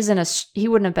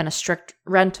wouldn't have been a strict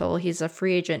rental. He's a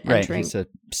free agent entering. Right, he's a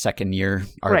second year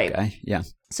art guy. Yeah.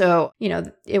 So,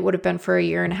 it would have been for a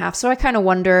year and a half. So I kind of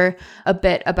wonder a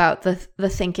bit about the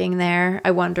thinking there.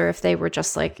 I wonder if they were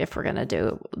just like, if we're going to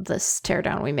do this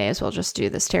teardown, we may as well just do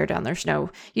this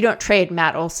teardown. You don't trade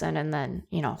Matt Olson and then,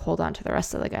 hold on to the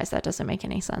rest of the guys. That doesn't make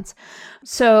any sense.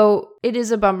 So it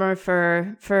is a bummer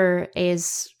for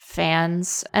A's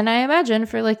fans, and I imagine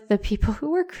for like the people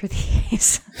who work for the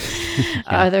A's,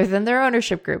 other than their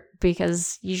ownership group,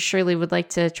 because you surely would like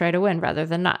to try to win rather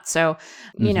than not. So,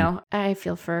 I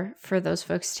feel for those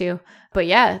folks too. But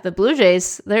yeah, the Blue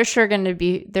Jays, they're sure going to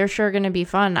be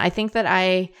fun. I think that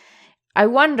I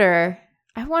wonder,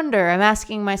 I'm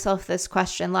asking myself this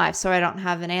question live, so I don't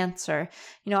have an answer.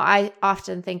 I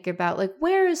often think about like,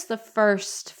 where is the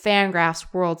first Fangraphs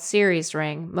World Series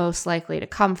ring most likely to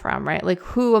come from, right? Like,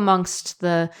 who amongst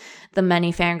the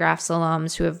many Fangraphs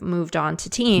alums who have moved on to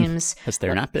teams. Has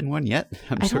there not been one yet?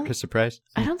 I'm sort of surprised.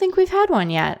 I don't think we've had one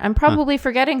yet. I'm probably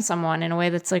forgetting someone in a way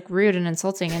that's like rude and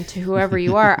insulting, and to whoever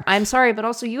you are, I'm sorry, but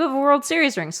also you have a World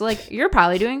Series ring, so like you're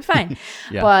probably doing fine.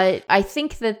 But I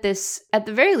think that this, at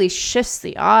the very least, shifts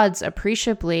the odds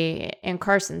appreciably in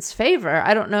Carson's favor.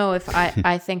 I don't know if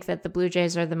I think that the Blue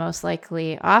Jays are the most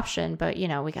likely option, but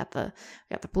we got the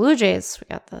Blue Jays,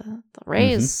 we got the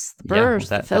Rays, the Brewers,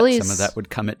 the Phillies. Some of that would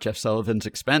come at Jeff Sullivan's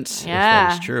expense. Yeah, if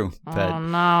that is true. But, oh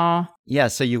no. Yeah,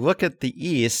 so you look at the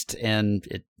East, and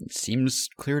it seems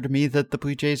clear to me that the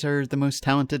Blue Jays are the most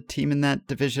talented team in that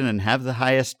division and have the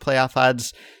highest playoff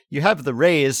odds. You have the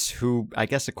Rays, who I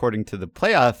guess according to the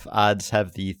playoff odds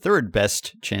have the third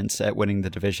best chance at winning the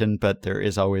division, but there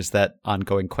is always that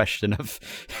ongoing question of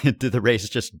do the Rays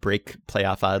just break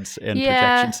playoff odds and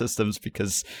projection systems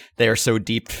because they are so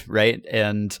deep, right?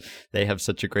 And they have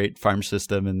such a great farm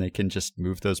system and they can just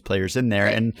move those players in there.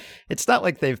 Right. And it's not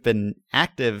like they've been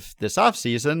active this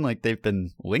offseason, like they've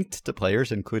been linked to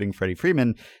players, including Freddie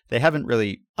Freeman. They haven't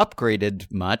really upgraded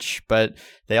much, but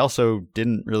they also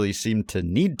didn't really seem to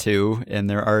need to, and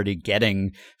they're already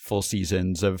getting full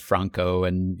seasons of Franco,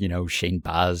 and Shane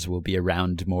Baz will be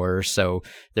around more, so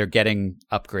they're getting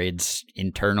upgrades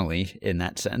internally in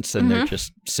that sense, and they're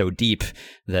just so deep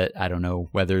that I don't know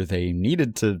whether they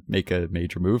needed to make a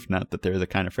major move. Not that they're the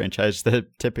kind of franchise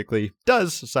that typically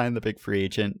does sign the big free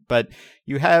agent, but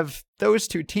you have those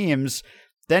two teams.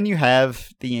 Then you have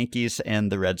the Yankees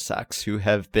and the Red Sox, who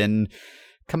have been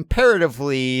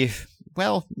comparatively,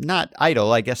 well, not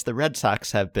idle. I guess the Red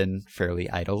Sox have been fairly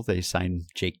idle. They signed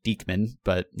Jake Diekman,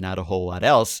 but not a whole lot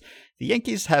else. The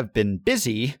Yankees have been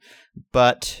busy,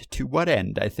 but to what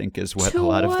end, I think, is what a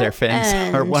lot of their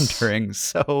fans are wondering.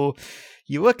 So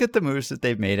you look at the moves that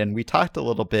they've made, and we talked a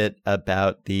little bit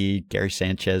about the Gary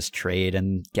Sanchez trade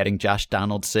and getting Josh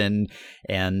Donaldson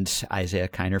and Isaiah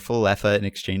Kiner-Falefa in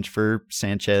exchange for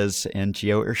Sanchez and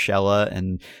Gio Urshela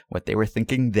and what they were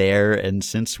thinking there. And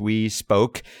since we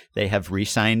spoke, they have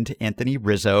re-signed Anthony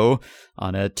Rizzo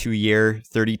on a 2-year,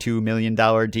 $32 million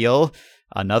deal.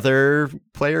 Another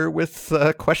player with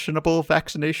questionable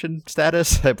vaccination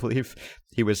status. I believe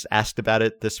he was asked about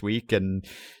it this week and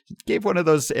gave one of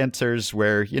those answers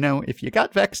where, if you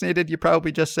got vaccinated, you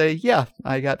probably just say, yeah,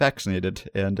 I got vaccinated.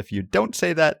 And if you don't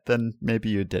say that, then maybe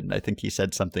you didn't. I think he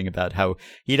said something about how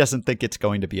he doesn't think it's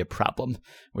going to be a problem,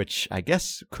 which I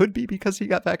guess could be because he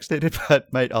got vaccinated,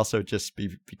 but might also just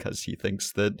be because he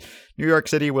thinks that New York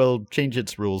City will change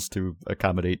its rules to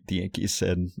accommodate the Yankees.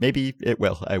 And maybe it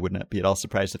will. I would not be at all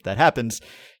surprised if that happens.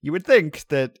 You would think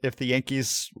that if the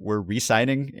Yankees were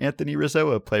re-signing Anthony Rizzo,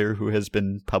 a player who has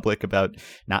been public about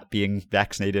not being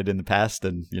vaccinated in the past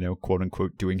and, quote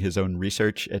unquote, doing his own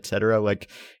research, etc.,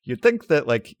 you'd think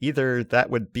that either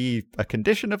that would be a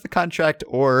condition of the contract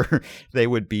or they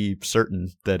would be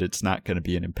certain that it's not going to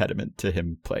be an impediment to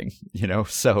him playing,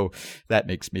 so that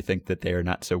makes me think that they are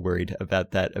not so worried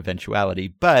about that eventuality.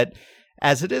 But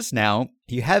as it is now,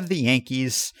 you have the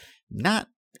Yankees not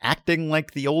acting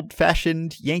like the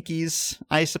old-fashioned Yankees,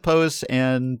 I suppose,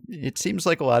 and it seems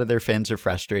like a lot of their fans are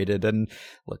frustrated. And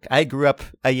look, I grew up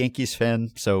a Yankees fan,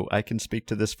 so I can speak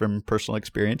to this from personal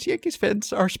experience. Yankees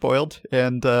fans are spoiled,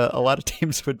 and a lot of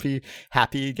teams would be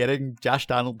happy getting Josh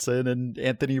Donaldson and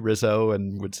Anthony Rizzo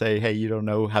and would say, hey, you don't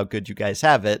know how good you guys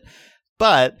have it.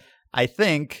 But I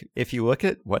think if you look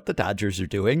at what the Dodgers are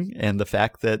doing and the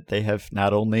fact that they have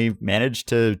not only managed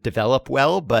to develop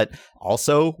well, but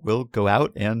also will go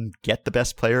out and get the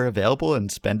best player available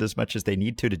and spend as much as they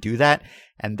need to do that.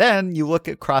 And then you look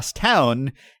across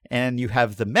town and you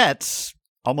have the Mets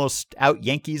almost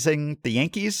out-Yankeesing the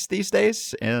Yankees these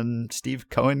days, and Steve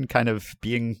Cohen kind of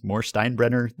being more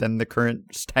Steinbrenner than the current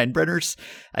Steinbrenners.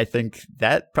 I think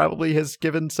that probably has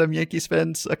given some Yankees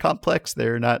fans a complex.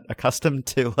 They're not accustomed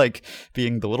to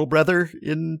being the little brother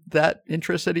in that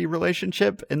intra-city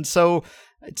relationship. And so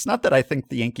it's not that I think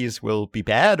the Yankees will be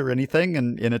bad or anything.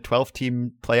 And in a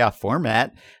 12-team playoff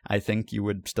format, I think you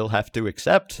would still have to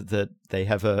accept that they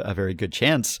have a very good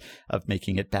chance of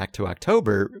making it back to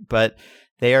October. But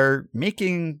they are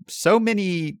making so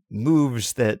many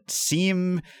moves that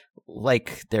seem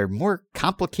like they're more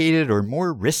complicated or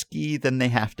more risky than they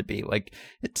have to be.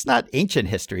 It's not ancient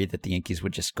history that the Yankees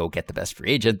would just go get the best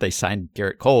free agent. They signed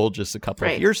Garrett Cole just a couple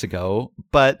of years ago.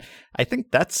 But I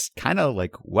think that's kind of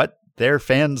what their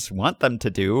fans want them to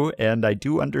do, and I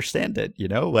do understand it.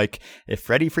 If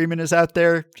Freddie Freeman is out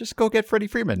there, just go get Freddie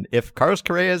Freeman. If Carlos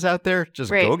Correa is out there,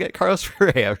 just go get Carlos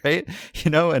Correa, right?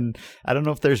 And I don't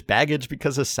know if there's baggage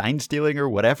because of sign stealing or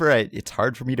whatever. It's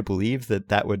hard for me to believe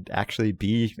that would actually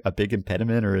be a big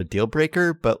impediment or a deal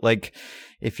breaker, but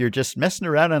if you're just messing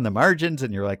around on the margins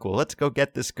and you're like, well, let's go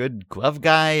get this good glove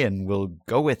guy and we'll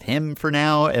go with him for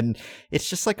now. And it's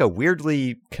just like a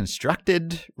weirdly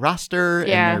constructed roster.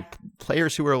 Yeah. And there are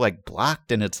players who are like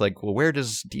blocked. And it's like, well, where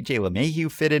does DJ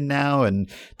LeMahieu fit in now? And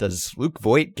does Luke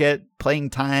Voigt get playing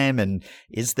time? And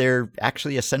is there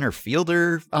actually a center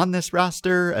fielder on this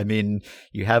roster? I mean,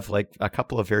 you have like a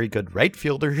couple of very good right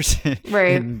fielders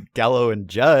right. in Gallo and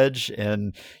Judge,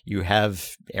 and you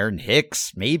have Aaron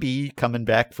Hicks maybe coming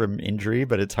back from injury,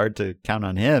 but it's hard to count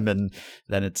on him. And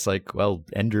then it's like, well,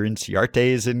 Ender Inciarte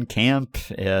is in camp,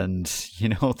 and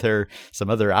there are some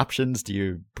other options. Do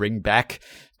you bring back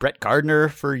Brett Gardner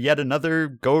for yet another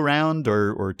go round,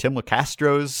 or Tim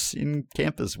LeCastro's in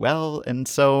camp as well? And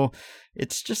so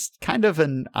it's just kind of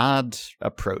an odd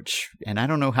approach. And I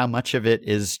don't know how much of it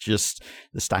is just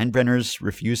the Steinbrenners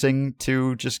refusing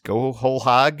to just go whole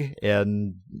hog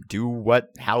and do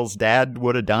what Hal's dad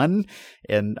would have done.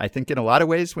 And I think in a lot of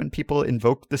ways, when people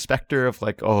invoke the specter of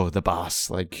like, oh, the boss,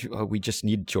 like, oh, we just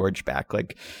need George back.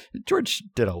 Like, George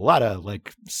did a lot of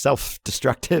like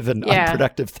self-destructive and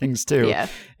unproductive things too. Yeah.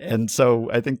 And so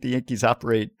I think the Yankees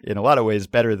operate in a lot of ways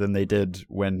better than they did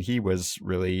when he was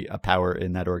really a power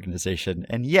in that organization.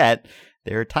 And yet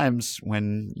there are times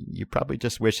when you probably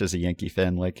just wish as a Yankee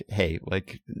fan, like, hey,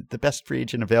 like the best free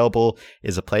agent available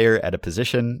is a player at a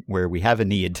position where we have a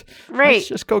need. Right. Let's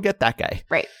just go get that guy.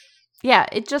 Right. Yeah.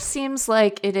 It just seems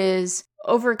like it is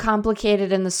overcomplicated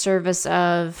in the service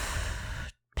of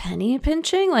penny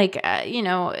pinching. Like,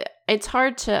 it's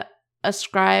hard to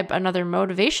ascribe another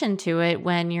motivation to it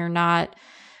when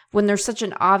there's such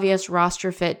an obvious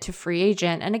roster fit to free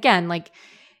agent. And again, like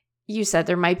you said,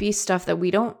 there might be stuff that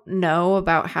we don't know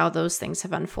about how those things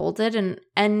have unfolded,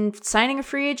 and signing a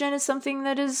free agent is something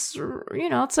that is,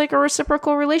 it's like a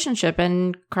reciprocal relationship,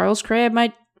 and Carlos Correa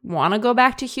might want to go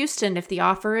back to Houston if the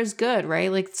offer is good,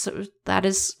 right? Like, so that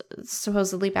is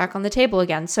supposedly back on the table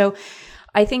again. So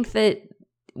I think that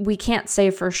we can't say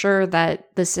for sure that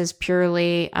this is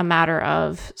purely a matter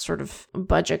of sort of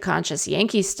budget conscious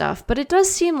Yankee stuff, but it does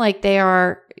seem like they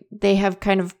have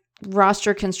kind of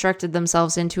roster constructed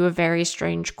themselves into a very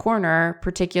strange corner,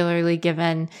 particularly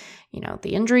given,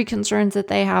 the injury concerns that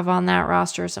they have on that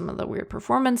roster, some of the weird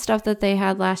performance stuff that they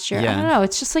had last year. Yeah. I don't know.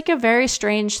 It's just like a very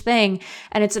strange thing.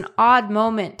 And it's an odd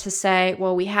moment to say,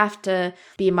 well, we have to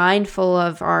be mindful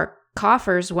of our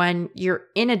coffers when you're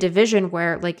in a division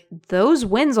where like those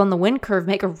wins on the win curve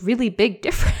make a really big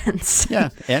difference. Yeah.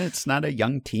 And it's not a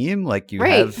young team. Like you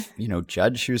have,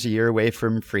 Judge, who's a year away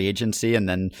from free agency. And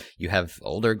then you have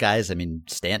older guys. I mean,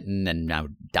 Stanton and now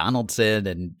Donaldson,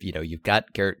 and, you've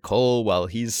got Garrett Cole while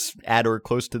he's at or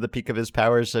close to the peak of his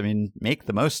powers. I mean, make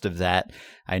the most of that.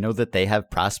 I know that they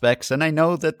have prospects, and I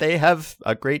know that they have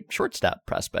a great shortstop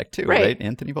prospect too, right?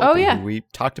 Anthony Volpe, who we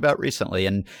talked about recently.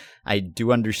 And I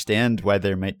do understand why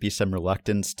there might be some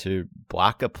reluctance to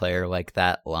block a player like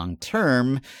that long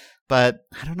term. But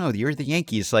I don't know, you're the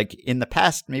Yankees. Like in the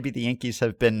past, maybe the Yankees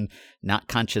have been not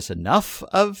conscious enough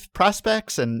of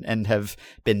prospects and have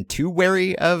been too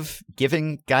wary of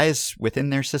giving guys within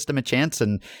their system a chance.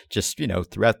 And just,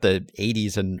 throughout the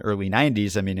 80s and early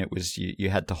 90s, I mean, it was you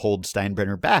had to hold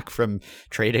Steinbrenner back from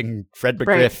trading Fred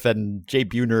McGriff and Jay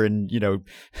Buhner and,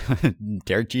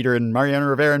 Derek Jeter and Mariano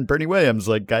Rivera and Bernie Williams,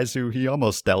 like guys who he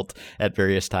almost dealt at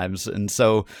various times. And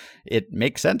so it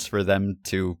makes sense for them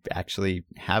to actually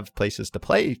have places to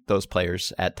play those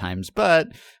players at times. But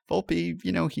Volpe,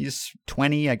 he's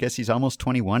 20. I guess he's almost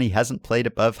 21. He hasn't played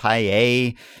above high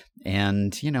A.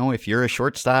 And, if you're a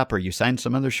shortstop or you sign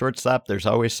some other shortstop, there's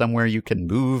always somewhere you can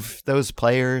move those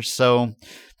players. So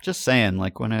just saying,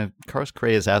 like when a Carlos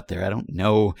Correa is out there, I don't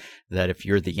know that if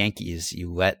you're the Yankees,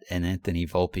 you let an Anthony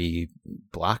Volpe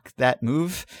block that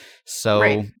move.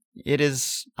 So it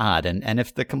is odd. And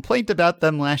if the complaint about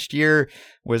them last year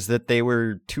was that they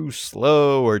were too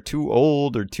slow or too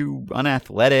old or too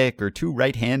unathletic or too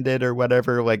right-handed or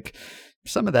whatever, like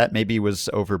some of that maybe was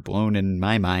overblown in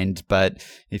my mind. But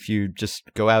if you just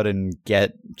go out and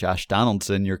get Josh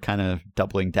Donaldson, you're kind of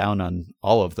doubling down on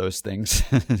all of those things.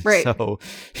 Right. So,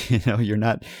 you're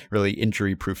not really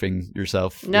injury proofing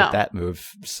yourself with that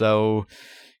move. So,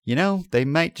 they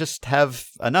might just have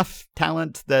enough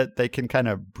talent that they can kind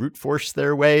of brute force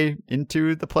their way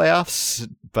into the playoffs.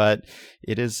 But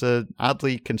it is an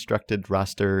oddly constructed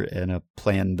roster and a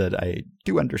plan that I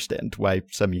do understand why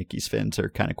some Yankees fans are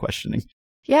kind of questioning.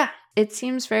 Yeah. it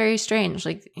seems very strange.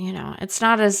 Like, it's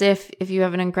not as if you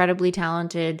have an incredibly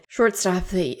talented shortstop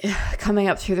coming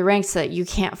up through the ranks that you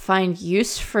can't find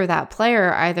use for that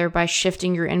player either by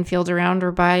shifting your infield around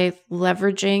or by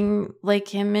leveraging like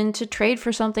him into trade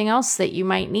for something else that you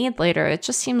might need later. It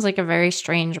just seems like a very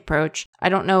strange approach. I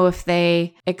don't know if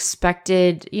they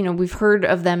expected, we've heard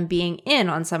of them being in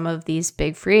on some of these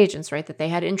big free agents, right? That they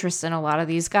had interest in a lot of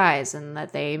these guys and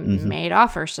that they made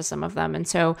offers to some of them. And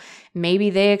so maybe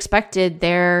they expected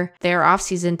their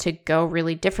offseason to go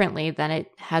really differently than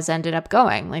it has ended up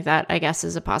going. Like that, I guess,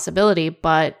 is a possibility,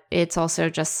 but it's also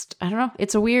just, I don't know.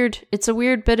 It's a weird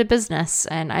bit of business.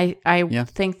 And I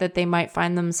think that they might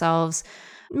find themselves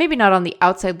maybe not on the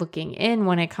outside looking in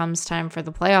when it comes time for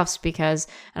the playoffs, because,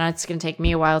 and it's going to take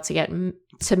me a while to get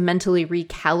to mentally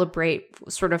recalibrate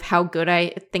sort of how good I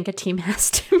think a team has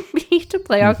to be to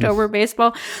play October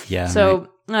baseball. Yeah. So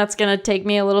that's going to take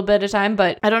me a little bit of time,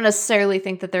 but I don't necessarily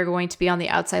think that they're going to be on the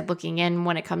outside looking in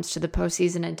when it comes to the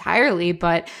postseason entirely.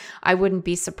 But I wouldn't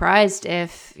be surprised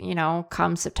if,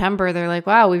 come September, they're like,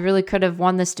 wow, we really could have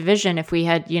won this division if we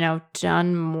had,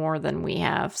 done more than we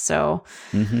have. So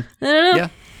I don't know. Yeah.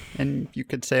 And you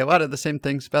could say a lot of the same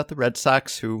things about the Red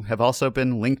Sox, who have also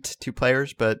been linked to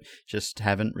players, but just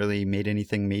haven't really made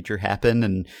anything major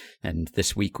happen. And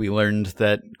this week we learned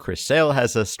that Chris Sale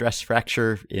has a stress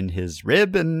fracture in his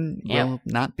rib and will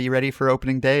not be ready for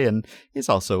opening day. And he's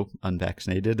also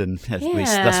unvaccinated and at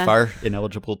least thus far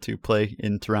ineligible to play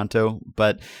in Toronto.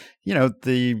 But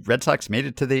the Red Sox made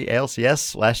it to the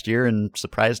ALCS last year and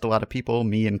surprised a lot of people,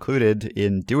 me included,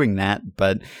 in doing that.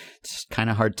 But it's kind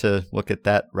of hard to look at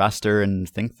that roster and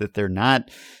think that they're not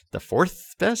the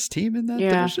fourth best team in that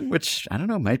division, which, I don't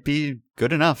know, might be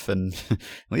good enough. And at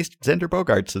least Xander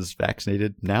Bogaerts is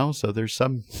vaccinated now, so there's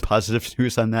some positive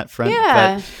news on that front.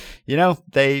 Yeah. But,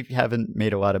 they haven't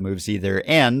made a lot of moves either.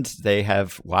 And they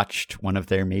have watched one of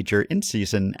their major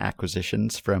in-season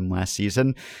acquisitions from last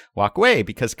season walk away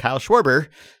because Kyle Schwarber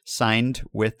signed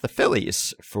with the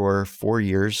Phillies for 4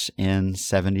 years and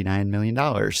 $79 million.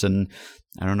 And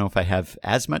I don't know if I have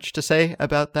as much to say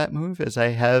about that move as I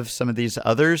have some of these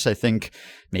others. I think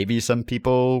maybe some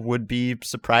people would be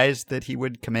surprised that he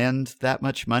would command that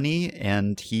much money.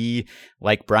 And he,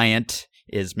 like Bryant,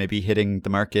 is maybe hitting the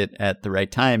market at the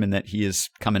right time, and that he is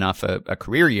coming off a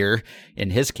career year in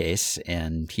his case.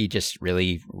 And he just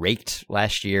really raked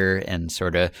last year and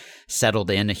sort of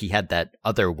settled in. He had that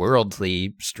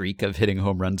otherworldly streak of hitting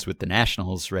home runs with the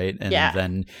Nationals, right? And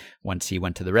then once he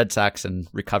went to the Red Sox and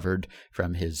recovered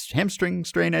from his hamstring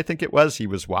strain, I think it was, he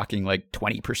was walking like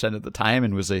 20% of the time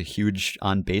and was a huge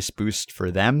on-base boost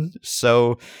for them.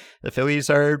 So the Phillies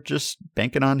are just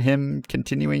banking on him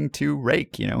continuing to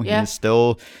rake. He's still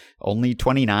only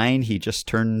 29. He just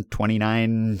turned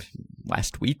 29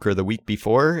 last week or the week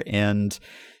before. And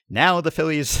now the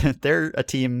Phillies, they're a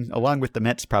team, along with the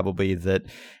Mets probably, that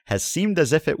has seemed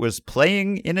as if it was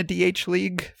playing in a DH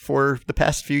league for the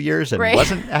past few years and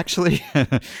wasn't actually.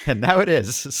 And now it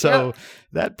is. So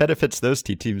that benefits those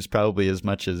two teams probably as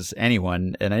much as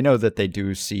anyone. And I know that they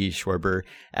do see Schwarber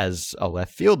as a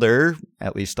left fielder,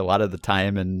 at least a lot of the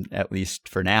time, and at least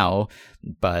for now.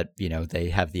 But, they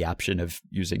have the option of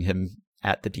using him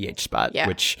at the DH spot,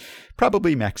 which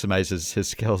probably maximizes his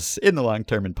skills in the long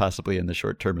term and possibly in the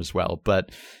short term as well.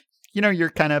 But, you're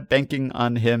kind of banking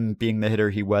on him being the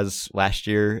hitter he was last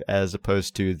year as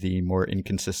opposed to the more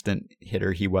inconsistent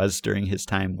hitter he was during his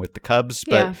time with the Cubs.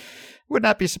 But would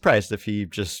not be surprised if he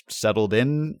just settled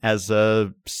in as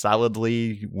a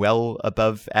solidly well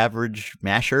above average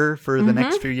masher for the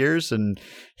next few years and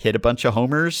hit a bunch of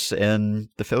homers. And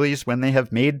the Phillies, when they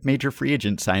have made major free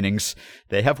agent signings,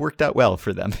 they have worked out well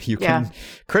for them. You can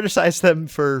criticize them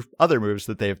for other moves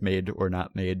that they have made or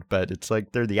not made, but it's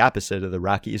like they're the opposite of the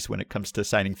Rockies when it comes to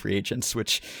signing free agents,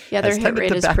 which has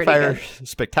tended to backfire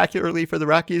spectacularly for the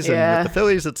Rockies. And with the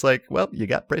Phillies, it's like, well, you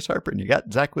got Bryce Harper and you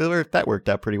got Zach Wheeler. That worked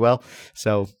out pretty well.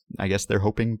 So I guess they're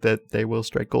hoping that they will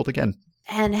strike gold again.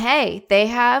 And hey, they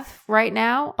have right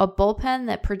now a bullpen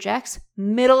that projects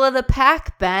middle of the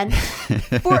pack, Ben.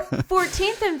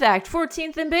 14th, in fact,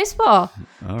 14th in baseball.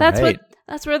 That's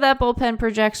where that bullpen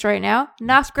projects right now.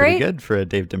 Not great. Pretty good for a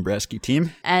Dave Dombrowski team.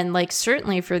 And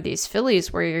certainly for these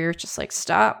Phillies, where you're just like,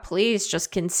 stop, please,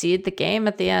 just concede the game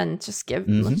at the end. Just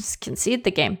concede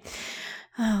the game.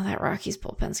 Oh, that Rockies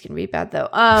bullpen's gonna be bad though.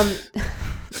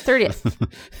 30th.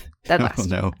 Dead last. Oh,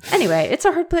 no. Anyway, it's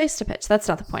a hard place to pitch. That's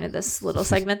not the point of this little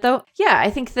segment, though. Yeah, I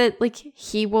think that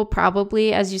he will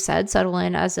probably, as you said, settle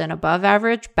in as an above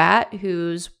average bat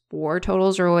who's WAR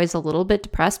totals are always a little bit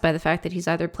depressed by the fact that he's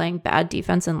either playing bad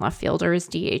defense in left field or is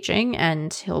DHing,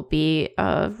 and he'll be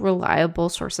a reliable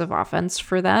source of offense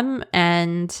for them.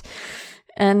 And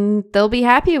they'll be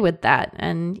happy with that.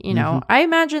 And, you know, I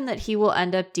imagine that he will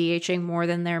end up DHing more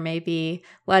than there may be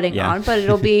letting on, but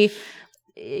it'll be,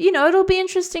 you know, it'll be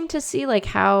interesting to see like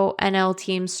how NL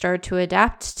teams start to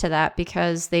adapt to that,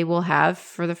 because they will have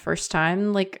for the first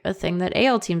time like a thing that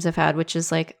AL teams have had, which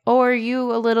is like, oh, are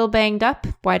you a little banged up?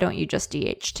 Why don't you just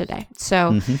DH today?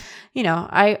 So, you know,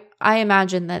 I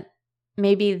imagine that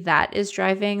maybe that is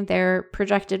driving their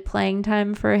projected playing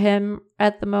time for him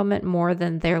at the moment more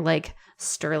than their like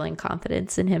sterling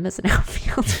confidence in him as an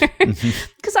outfielder,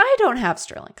 because I don't have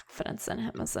sterling confidence in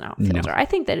him as an outfielder. I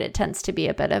think that it tends to be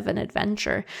a bit of an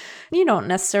adventure. You don't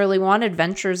necessarily want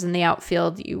adventures in the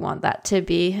outfield. You want that to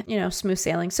be, you know, smooth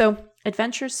sailing. So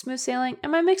adventures, smooth sailing.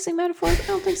 Am I mixing metaphors? I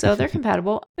don't think so. They're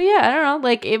compatible. But yeah, I don't know.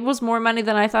 Like, it was more money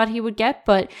than I thought he would get,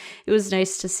 but it was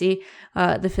nice to see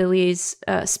the Phillies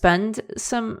spend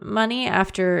some money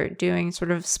after doing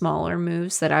sort of smaller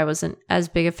moves that I wasn't as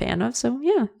big a fan of. So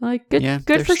yeah, like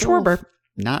good for Schwarber.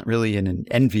 Not really in an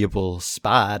enviable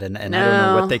spot, and I don't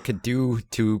know what they could do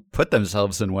to put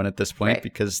themselves in one at this point,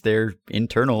 because their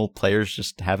internal players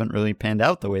just haven't really panned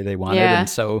out the way they wanted, and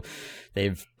so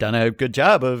they've done a good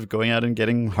job of going out and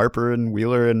getting Harper and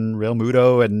Wheeler and Real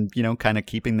Muto and, you know, kind of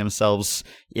keeping themselves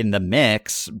in the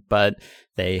mix, but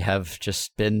they have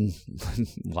just been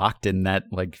locked in that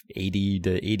like 80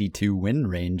 to 82 win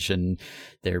range, and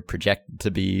they're projected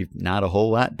to be not a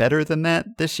whole lot better than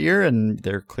that this year. And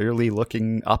they're clearly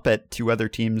looking up at two other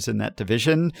teams in that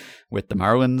division, with the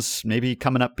Marlins maybe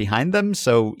coming up behind them.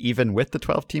 So even with the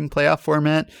 12-team playoff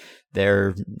format,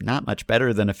 they're not much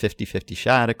better than a 50-50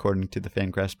 shot, according to the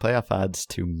Fangraphs playoff odds,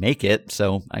 to make it.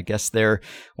 So I guess they're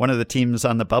one of the teams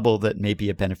on the bubble that may be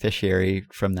a beneficiary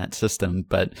from that system,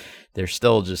 but they're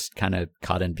still just kind of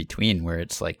caught in between, where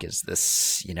it's like, is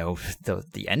this, you know,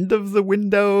 the end of the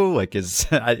window? Like,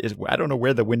 I don't know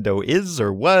where the window is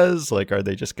or was. Like, are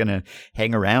they just going to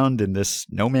hang around in this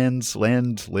no man's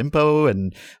land limbo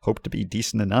and hope to be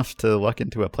decent enough to luck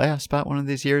into a playoff spot one of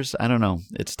these years? I don't know.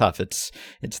 It's tough. It's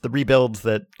the rebuild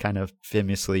that kind of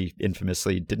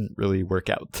infamously didn't really work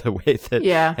out the way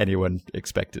that anyone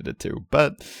expected it to,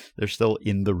 but they're still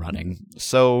in the running.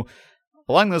 So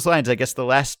along those lines, I guess the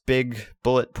last big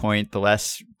bullet point, the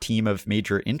last team of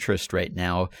major interest right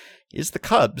now is the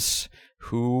Cubs,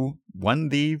 who won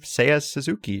the Seiya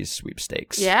Suzuki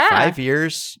sweepstakes. 5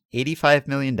 years, $85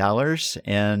 million.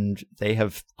 And they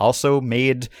have also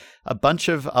made a bunch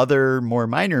of other more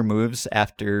minor moves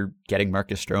after getting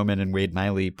Marcus Stroman and Wade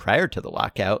Miley prior to the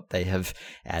lockout. They have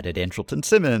added Andrelton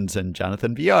Simmons and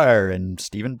Jonathan Villar and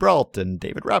Stephen Brault and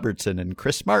David Robertson and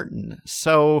Chris Martin.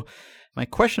 So my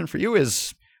question for you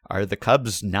is, are the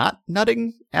Cubs not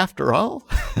nutting after all?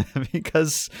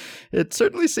 Because it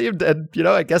certainly seemed, and, you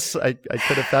know, I guess I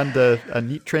could have found a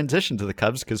neat transition to the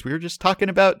Cubs, because we were just talking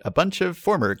about a bunch of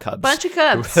former Cubs. Who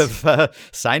have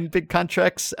signed big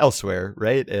contracts elsewhere,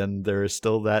 right? And there is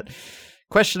still that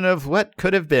question of what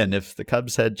could have been if the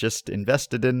Cubs had just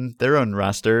invested in their own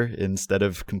roster instead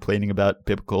of complaining about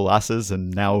biblical losses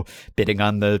and now bidding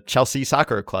on the Chelsea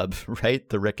Soccer Club, right?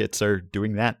 The Ricketts are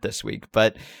doing that this week.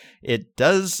 But it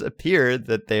does appear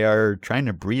that they are trying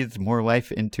to breathe more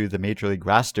life into the Major League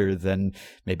roster than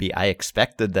maybe I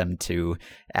expected them to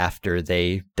after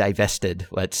they divested,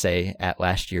 let's say, at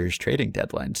last year's trading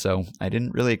deadline. So I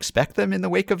didn't really expect them in the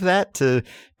wake of that to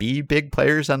be big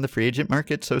players on the free agent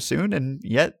market so soon, and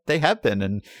yet they have been.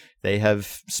 And they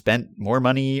have spent more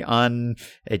money on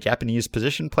a Japanese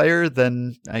position player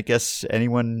than I guess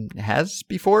anyone has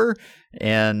before.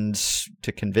 And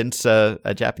to convince a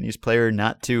Japanese player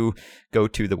not to go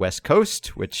to the West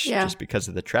Coast, which just because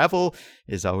of the travel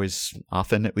is always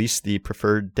often at least the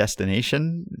preferred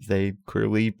destination, they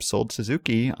clearly sold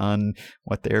Suzuki on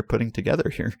what they're putting together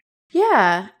here.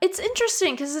 Yeah, it's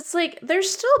interesting because it's like they're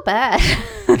still bad.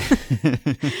 Like,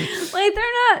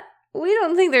 they're not. We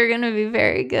don't think they're going to be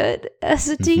very good as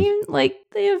a team. Like,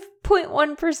 they have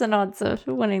 0.1% odds of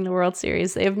winning the World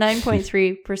Series. They have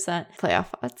 9.3% playoff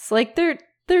odds. Like,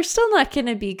 they're still not going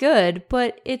to be good,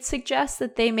 but it suggests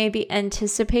that they maybe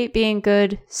anticipate being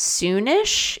good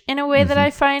soonish in a way that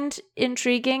I find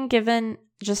intriguing, given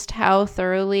just how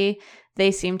thoroughly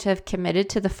they seem to have committed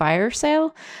to the fire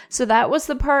sale. So that was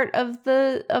the part of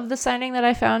the signing that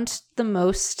I found the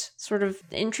most sort of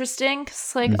interesting.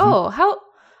 It's like,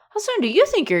 how soon do you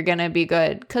think you're going to be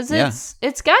good? Because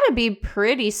it's got to be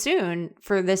pretty soon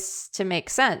for this to make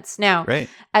sense. Now,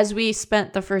 as we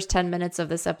spent the first 10 minutes of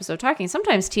this episode talking,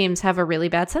 sometimes teams have a really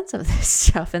bad sense of this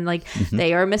stuff and like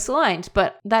they are misaligned.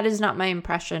 But that is not my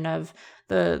impression of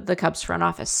the Cubs front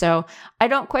office. So I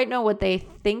don't quite know what they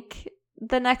think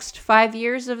the next 5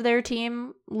 years of their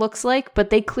team looks like,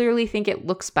 but they clearly think it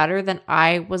looks better than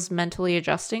I was mentally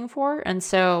adjusting for. And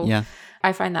so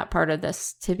I find that part of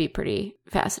this to be pretty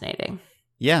fascinating.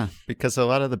 Yeah, because a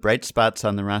lot of the bright spots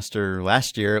on the roster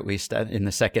last year, at least in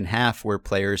the second half, were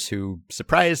players who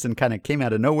surprised and kind of came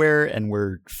out of nowhere and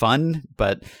were fun,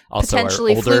 but also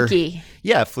potentially are older. Fluky.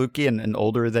 Yeah, fluky and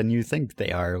older than you think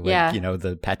they are. Like, you know,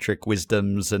 the Patrick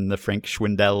Wisdoms and the Frank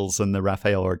Schwindells and the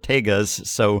Rafael Ortegas.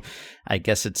 So I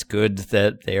guess it's good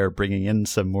that they are bringing in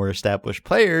some more established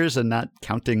players and not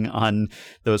counting on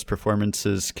those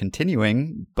performances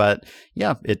continuing. But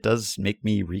yeah, it does make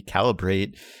me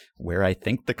recalibrate where I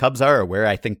think the Cubs are, or where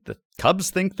I think the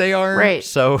Cubs think they are. Right.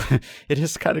 So it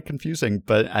is kind of confusing,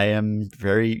 but I am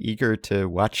very eager to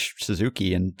watch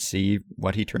Suzuki and see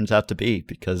what he turns out to be,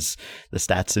 because the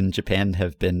stats in Japan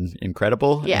have been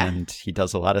incredible and he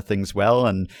does a lot of things well.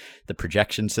 And the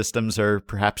projection systems are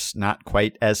perhaps not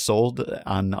quite as sold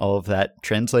on all of that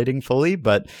translating fully,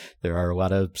 but there are a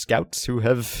lot of scouts who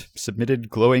have submitted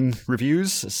glowing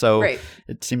reviews. So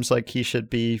it seems like he should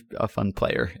be a fun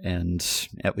player, and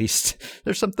at least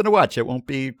there's something to watch. It won't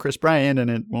be Chris Bryant, and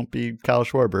it won't be Kyle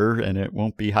Schwarber, and it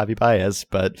won't be Javi Baez,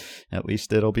 but at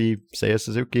least it'll be Seiya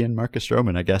Suzuki and Marcus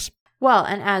Stroman, I guess. Well,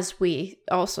 and as we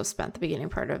also spent the beginning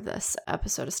part of this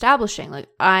episode establishing, like,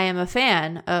 I am a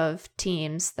fan of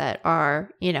teams that are,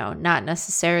 you know, not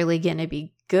necessarily going to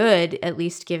be good, at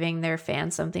least giving their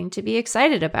fans something to be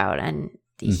excited about. And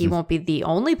he won't be the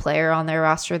only player on their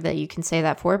roster that you can say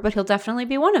that for, but he'll definitely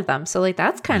be one of them. So, like,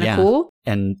 that's kind of cool.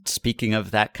 And speaking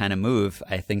of that kind of move,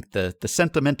 I think the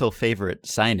sentimental favorite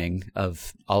signing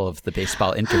of all of the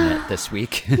baseball internet this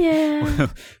week,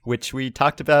 which we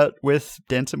talked about with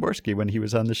Dan Szymborski when he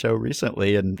was on the show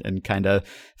recently and kind of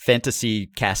fantasy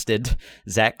casted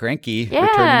Zack Greinke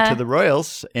returning to the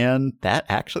Royals. And that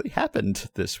actually happened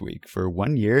this week for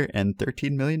 1 year and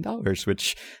 $13 million,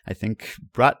 which I think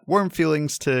brought warm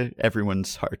feelings to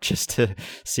everyone's heart just to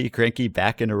see Greinke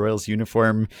back in a Royals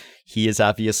uniform. He is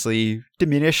obviously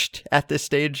diminished at this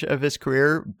stage of his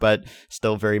career, but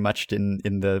still very much in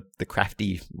the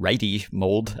crafty righty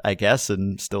mold, I guess,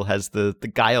 and still has the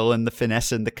guile and the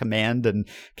finesse and the command and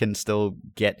can still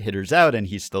get hitters out. And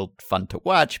he's still fun to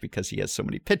watch because he has so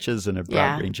many pitches and a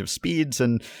broad range of speeds.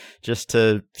 And just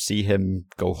to see him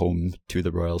go home to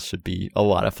the Royals should be a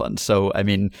lot of fun. So, I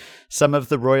mean, some of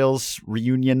the Royals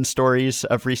reunion stories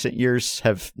of recent years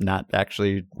have not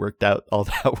actually worked out all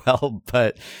that well,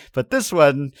 but this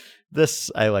one,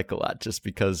 this I like a lot just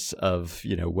because of,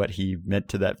 you know, what he meant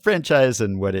to that franchise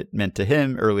and what it meant to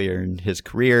him earlier in his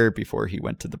career before he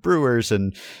went to the Brewers,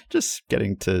 and just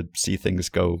getting to see things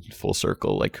go full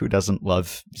circle. Like, who doesn't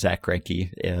love Zack Greinke?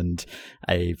 And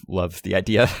I love the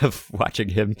idea of watching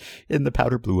him in the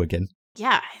powder blue again.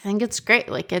 Yeah, I think it's great.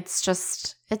 Like, it's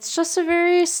just a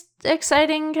very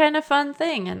exciting kind of fun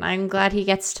thing. And I'm glad he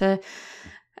gets to,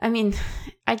 I mean,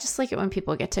 I just like it when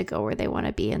people get to go where they want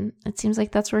to be. And it seems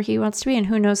like that's where he wants to be. And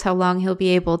who knows how long he'll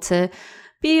be able to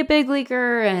be a big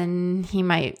leaguer. And he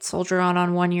might soldier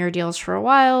on 1 year deals for a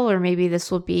while, or maybe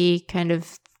this will be kind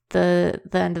of the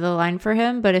end of the line for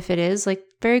him. But if it is, like,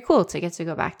 very cool to get to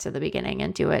go back to the beginning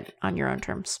and do it on your own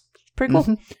terms. Pretty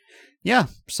cool. Yeah,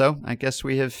 so I guess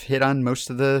we have hit on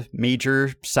most of the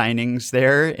major signings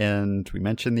there, and we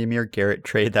mentioned the Amir Garrett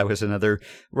trade. That was another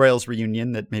Royals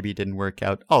reunion that maybe didn't work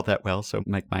out all that well, so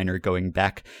Mike Minor going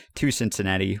back to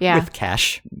Cincinnati with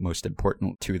cash, most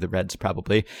important to the Reds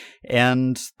probably.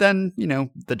 And then, you know,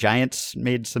 the Giants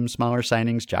made some smaller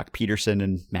signings, Jock Peterson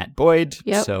and Matt Boyd,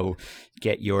 so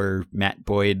get your Matt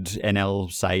Boyd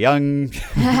NL Cy Young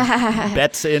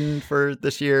bets in for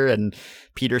this year. And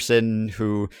Peterson,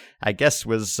 who I guess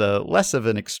was less of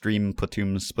an extreme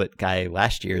platoon split guy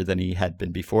last year than he had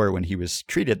been before when he was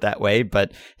treated that way,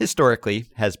 but historically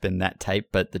has been that type.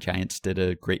 But the Giants did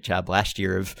a great job last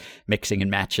year of mixing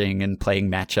and matching and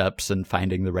playing matchups and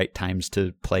finding the right times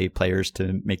to play players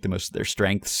to make the most of their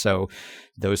strengths. So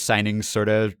those signings sort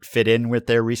of fit in with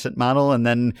their recent model. And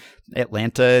then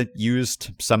Atlanta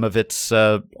used some of its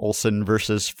Olsen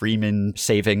versus Freeman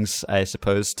savings, I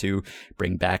suppose, to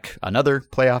bring back another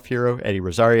playoff hero, Eddie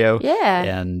Rosario. Rosario. Yeah.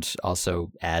 And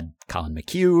also add Colin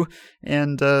McHugh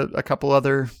and a couple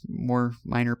other more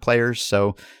minor players.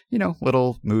 So,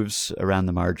 little moves around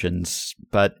the margins.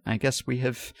 But I guess we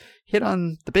have hit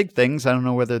on the big things. I don't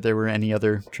know whether there were any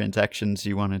other transactions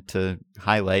you wanted to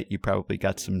highlight. You probably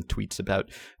got some tweets about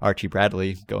Archie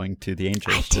Bradley going to the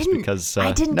Angels because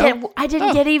I didn't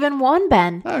get even one,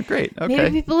 Ben. Oh, great. Okay.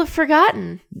 Maybe people have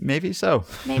forgotten. Maybe so.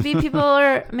 maybe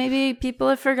people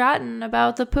have forgotten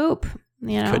about the poop.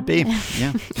 Could be.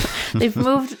 Yeah. They've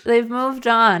moved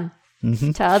on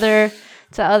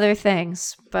to other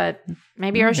things, but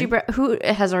maybe Archie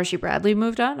Archie Bradley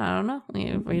moved on? I don't know.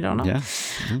 We don't know.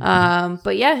 Yeah.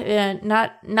 But yeah,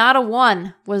 not a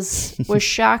one was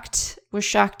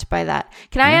shocked by that.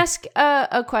 Can I ask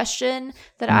a question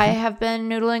that I have been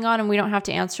noodling on, and we don't have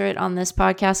to answer it on this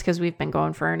podcast because we've been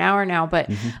going for an hour now, but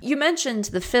you mentioned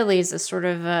the Phillies as sort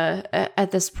of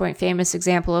at this point famous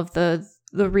example of the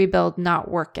rebuild not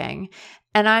working.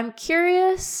 And I'm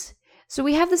curious, so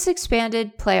we have this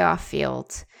expanded playoff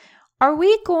field. Are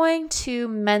we going to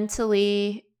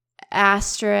mentally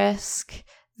asterisk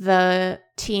the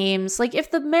teams? Like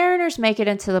if the Mariners make it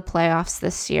into the playoffs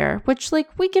this year, which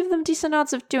we give them decent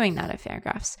odds of doing that at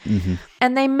Fangraphs,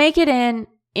 and they make it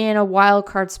in a wild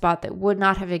card spot that would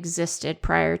not have existed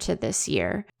prior to this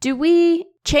year, do we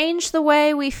change the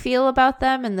way we feel about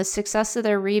them and the success of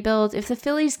their rebuild if the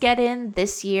Phillies get in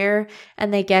this year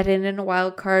and they get in a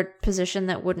wild card position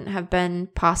that wouldn't have been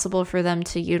possible for them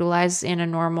to utilize in a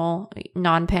normal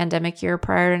non-pandemic year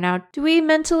prior to now? Do we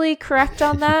mentally correct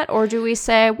on that, or do we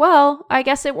say, well, I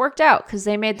guess it worked out because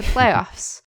they made the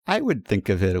playoffs? I would think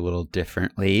of it a little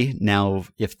differently. Now,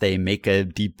 if they make a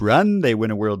deep run, they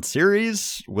win a World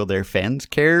Series, will their fans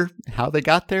care how they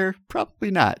got there?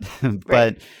 Probably not.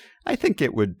 But I think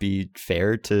it would be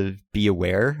fair to be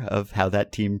aware of how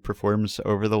that team performs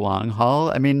over the long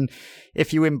haul. I mean,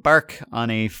 if you embark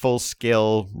on a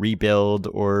full-scale rebuild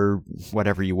or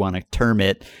whatever you want to term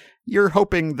it, you're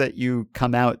hoping that you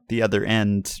come out the other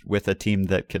end with a team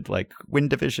that could win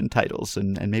division titles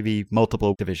and maybe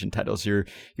multiple division titles. You're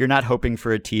not hoping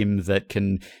for a team that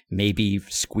can maybe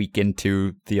squeak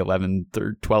into the 11th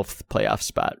or 12th playoff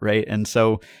spot, right? And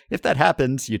so if that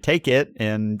happens, you take it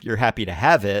and you're happy to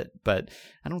have it, but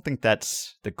I don't think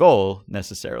that's the goal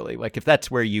necessarily. If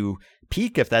that's where you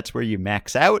peak, if that's where you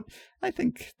max out, I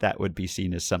think that would be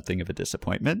seen as something of a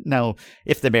disappointment. Now,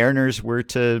 if the Mariners were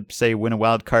to, say, win a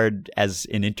wild card as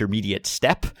an intermediate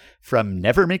step from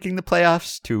never making the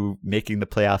playoffs to making the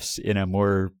playoffs in a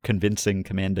more convincing,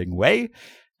 commanding way,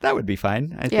 that would be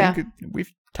fine. I think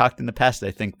we've talked in the past,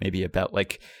 I think, maybe about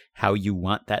how you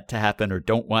want that to happen or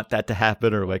don't want that to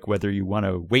happen, or whether you want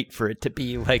to wait for it to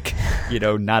be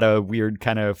not a weird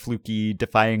kind of fluky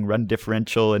defying run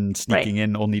differential and sneaking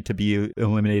in only to be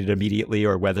eliminated immediately,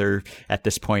 or whether at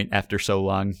this point after so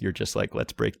long you're just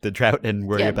let's break the drought and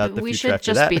worry about the future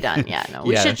after that. We should just be done. Yeah, no,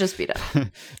 we should just be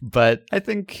done. But I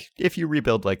think if you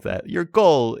rebuild like that, your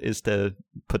goal is to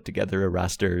put together a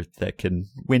roster that can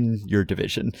win your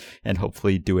division and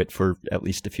hopefully do it for at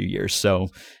least a few years. So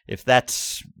if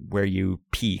that's where you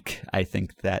peak, I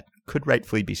think that could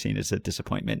rightfully be seen as a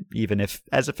disappointment, even if,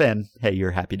 as a fan, hey,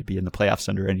 you're happy to be in the playoffs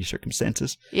under any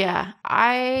circumstances. Yeah,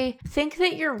 I think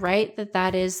that you're right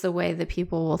that is the way that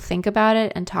people will think about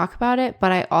it and talk about it,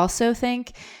 but I also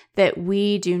think that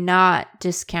we do not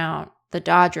discount the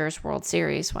Dodgers World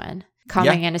Series win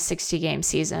coming in a 60-game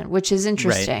season, which is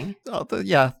interesting.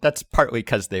 Right. That's partly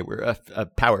because they were a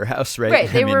powerhouse, right? Right.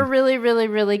 They were really, really,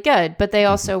 really good, but they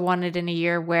also won it in a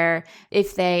year where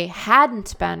if they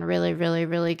hadn't been really, really,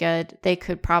 really good, they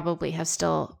could probably have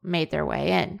still made their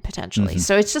way in potentially.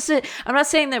 So it's just, I'm not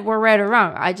saying that we're right or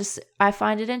wrong. I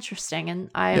find it interesting, and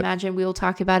I imagine we will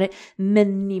talk about it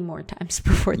many more times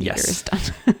before the year is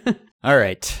done. All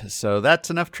right, so that's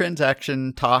enough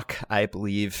transaction talk. I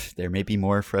believe there may be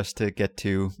more for us to get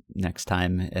to next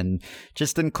time. And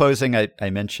just in closing, I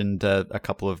mentioned a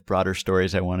couple of broader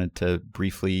stories I wanted to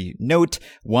briefly note.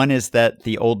 One is that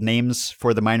the old names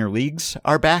for the minor leagues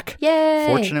are back. Yay!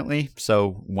 Fortunately.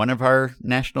 So one of our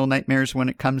national nightmares when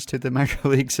it comes to the minor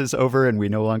leagues is over, and we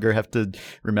no longer have to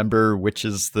remember which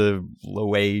is the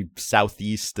low A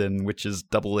Southeast and which is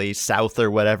double A South or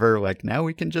whatever. Now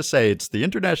we can just say it's the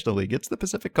International League. It's the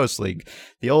Pacific Coast League.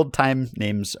 The old time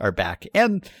names are back.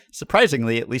 And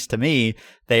surprisingly, at least to me,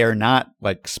 they are not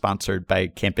sponsored by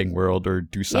Camping World or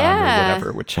Doosan or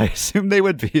whatever, which I assume they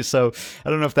would be. So I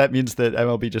don't know if that means that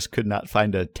MLB just could not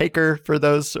find a taker for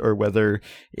those, or whether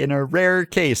in a rare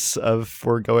case of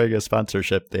foregoing a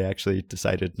sponsorship, they actually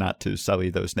decided not to sully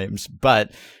those names.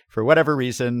 But for whatever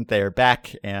reason, they are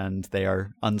back and they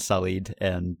are unsullied,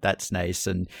 and that's nice.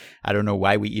 And I don't know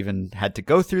why we even had to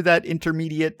go through that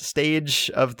intermediate stage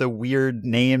of the weird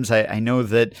names. I know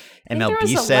that MLB there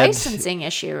was a said licensing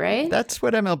issue, right? That's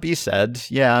what MLB said.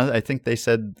 Yeah, I think they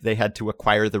said they had to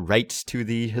acquire the rights to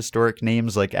the historic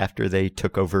names like after they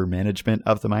took over management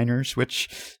of the minors,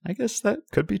 which I guess that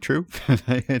could be true.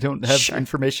 I don't have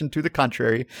information to the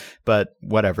contrary, but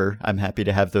whatever. I'm happy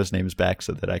to have those names back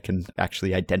so that I can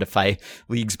actually identify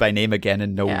leagues by name again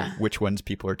and know which ones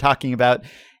people are talking about.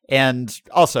 And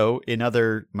also, in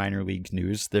other minor league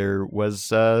news, there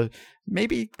was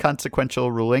maybe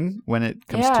consequential ruling when it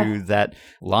comes to that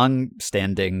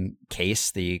long-standing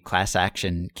case, the class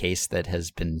action case that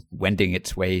has been wending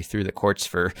its way through the courts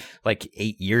for like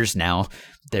 8 years now.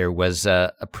 There was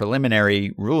a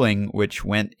preliminary ruling which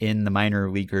went in the minor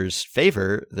leaguers'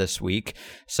 favor this week.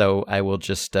 So I will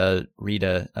just read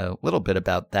a little bit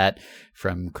about that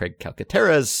from Craig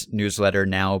Calcaterra's newsletter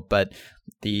now. But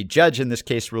the judge in this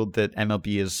case ruled that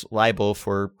MLB is liable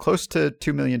for close to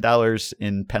 $2 million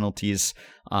in penalties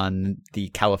on the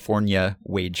California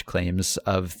wage claims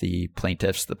of the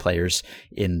plaintiffs, the players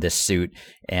in this suit.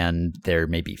 And there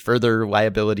may be further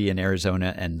liability in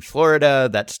Arizona and Florida.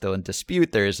 That's still in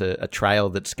dispute. There's a trial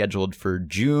that's scheduled for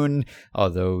June,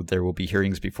 although there will be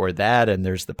hearings before that. And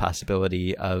there's the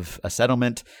possibility of a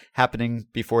settlement happening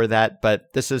before that.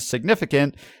 But this is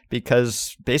significant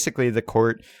because basically the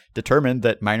court determined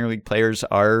that minor league players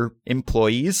are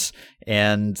employees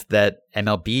and that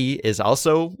MLB is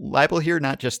also liable here,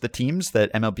 not just the teams,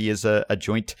 that MLB is a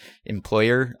joint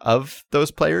employer of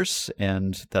those players,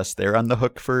 and thus they're on the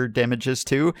hook for damages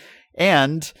too.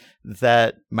 And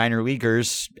that minor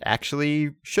leaguers actually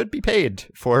should be paid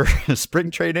for spring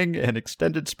training and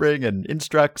extended spring and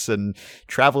instructs and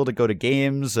travel to go to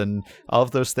games, and all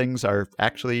of those things are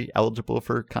actually eligible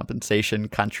for compensation,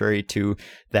 contrary to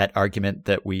that argument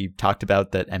that we talked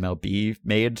about that MLB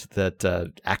made,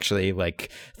 that actually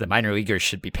like the minor leaguers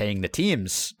should be paying the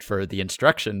teams for the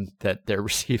instruction that they're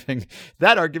receiving.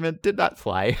 That argument did not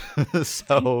fly.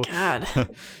 So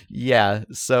yeah,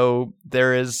 so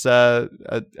there is a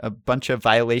bunch of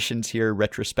violations here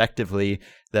retrospectively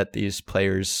that these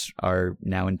players are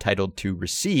now entitled to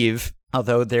receive.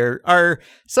 Although there are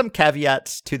some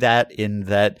caveats to that, in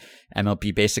that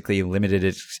MLB basically limited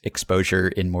its exposure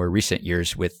in more recent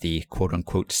years with the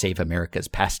quote-unquote Save America's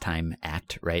Pastime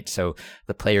Act, right? So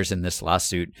the players in this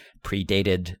lawsuit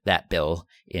predated that bill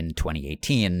in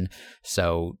 2018.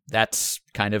 So that's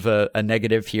kind of a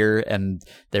negative here. And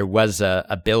there was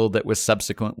a bill that was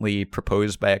subsequently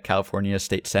proposed by a California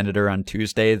state senator on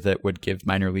Tuesday that would give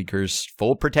minor leaguers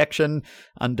full protection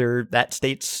under that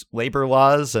state's labor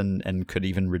laws and could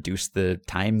even reduce the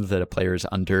time that a player is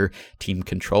under team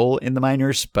control in the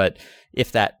minors. But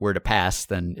if that were to pass,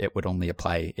 then it would only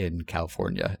apply in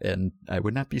California. And I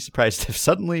would not be surprised if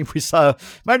suddenly we saw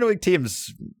minor league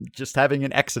teams just having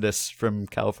an exodus from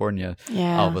California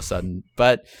all of a sudden.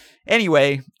 But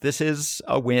anyway, this is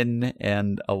a win,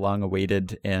 and a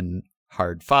long-awaited and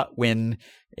hard-fought win,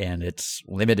 and it's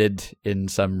limited in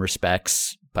some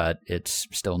respects, but it's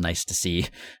still nice to see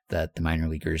that the minor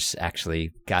leaguers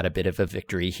actually got a bit of a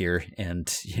victory here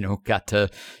and, got to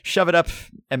shove it up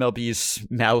MLB's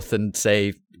mouth and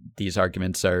say these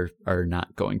arguments are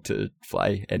not going to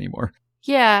fly anymore.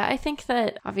 Yeah, I think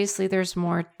that obviously there's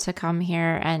more to come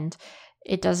here, and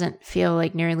it doesn't feel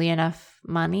like nearly enough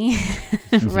money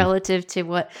relative to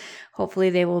what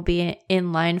hopefully they will be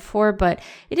in line for. But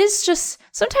it is just,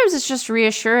 sometimes it's just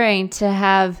reassuring to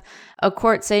have a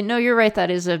court say, no, you're right, that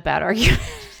is a bad argument.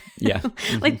 Yeah.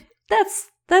 Like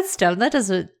that's dumb. That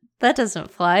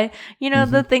doesn't fly.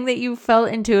 The thing that you felt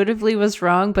intuitively was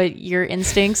wrong, but your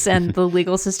instincts and the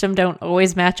legal system don't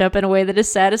always match up in a way that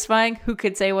is satisfying. Who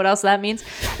could say what else that means?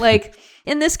 Like,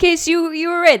 in this case, you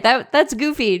were right. That's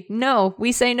goofy. No,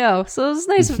 we say no. So it was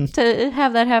nice to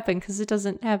have that happen, because it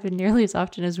doesn't happen nearly as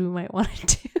often as we might want it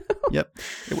to. Yep.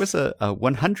 It was a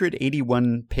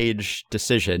 181-page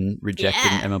decision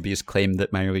rejecting MLB's claim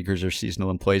that minor leaguers are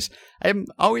seasonal employees. I'm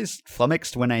always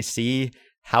flummoxed when I see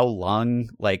how long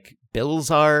bills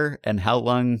are and how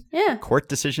long court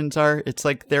decisions are. It's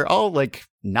like they're all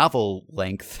novel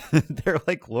length. They're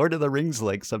like Lord of the Rings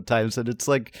length sometimes, and it's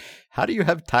like, how do you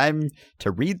have time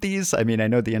to read these? I mean, I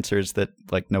know the answer is that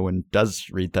no one does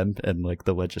read them, and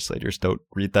the legislators don't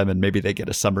read them, and maybe they get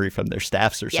a summary from their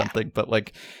staffs or something, but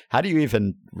how do you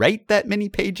even write that many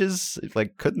pages?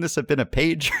 Couldn't this have been a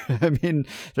page? I mean,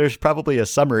 there's probably a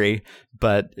summary,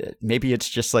 but maybe it's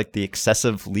just the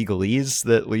excessive legalese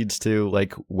that leads to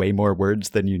way more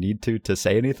words than you need to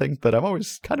say anything. But I'm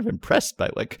always kind of impressed by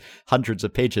hundreds of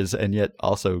pages, and yet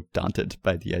also daunted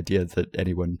by the idea that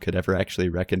anyone could ever actually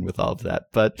reckon with all of that.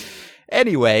 But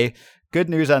anyway, good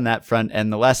news on that front.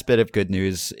 And the last bit of good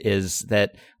news is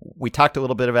that we talked a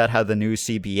little bit about how the new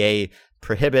CBA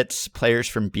prohibits players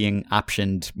from being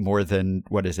optioned more than,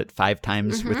 5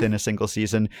 times within a single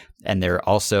season. And there are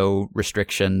also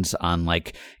restrictions on,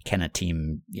 like, can a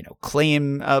team,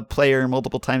 claim a player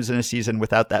multiple times in a season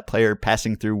without that player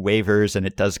passing through waivers, and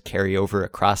it does carry over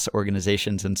across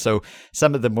organizations. And so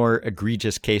some of the more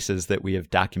egregious cases that we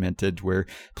have documented where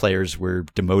players were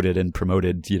demoted and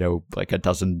promoted, like a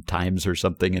dozen times or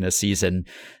something in a season,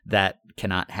 that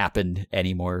cannot happen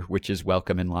anymore, which is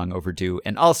welcome and long overdue.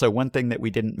 And also, one thing that we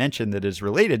didn't mention that is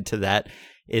related to that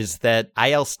is that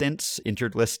IL stints,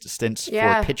 injured list stints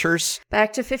for pitchers.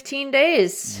 Back to 15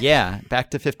 days. Yeah, back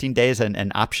to 15 days and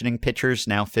optioning pitchers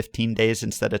now 15 days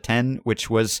instead of 10, which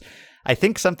was, I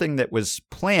think, something that was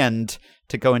planned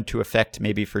to go into effect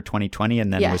maybe for 2020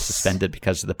 and then was suspended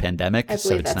because of the pandemic.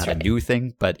 So it's not a new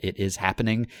thing, but it is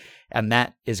happening. And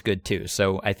that is good too.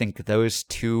 So I think those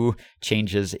two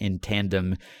changes in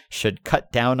tandem should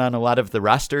cut down on a lot of the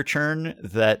roster churn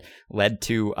that led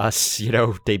to us,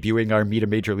 debuting our Meet a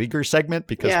Major Leaguer segment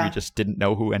because we just didn't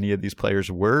know who any of these players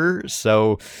were.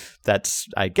 So that's,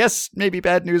 I guess, maybe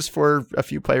bad news for a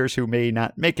few players who may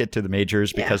not make it to the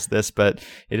majors because of this, but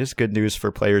it is good news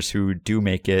for players who do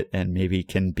make it and maybe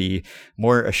can be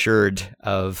more assured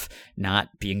of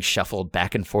not being shuffled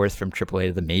back and forth from AAA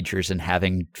to the majors and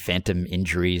having phantom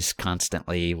injuries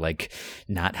constantly, like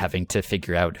not having to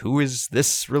figure out who is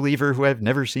this reliever who I've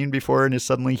never seen before and is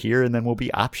suddenly here and then will be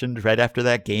optioned right after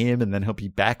that game and then he'll be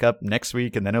back up next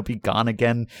week and then he'll be gone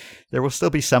again. There will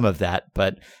still be some of that,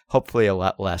 but hopefully a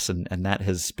lot less, and that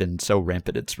has been so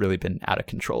rampant it's really been out of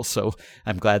control. So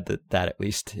I'm glad that at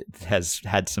least has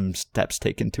had some steps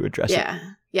taken to address it.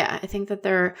 Yeah, I think that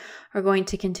there are going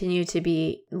to continue to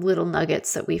be little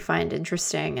nuggets that we find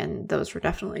interesting, and those were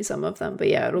definitely some of them. But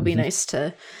yeah, it'll be nice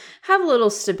to have a little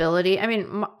stability. I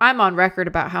mean, I'm on record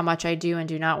about how much I do and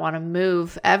do not want to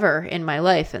move ever in my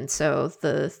life, and so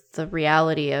the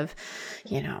reality of,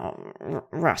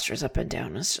 rosters up and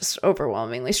down is just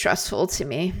overwhelmingly stressful to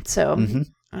me. So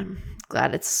I'm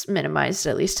glad it's minimized,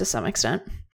 at least to some extent.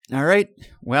 All right.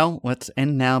 Well, let's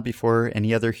end now before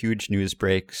any other huge news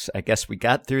breaks. I guess we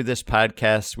got through this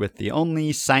podcast with the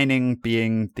only signing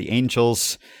being the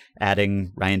Angels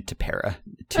adding Ryan Tepera,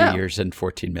 2 years and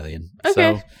 $14 million.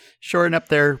 Okay. So shoring up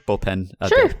their bullpen a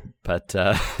bit, but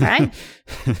Fine.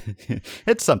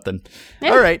 It's something.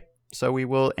 Yeah. All right. So we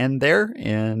will end there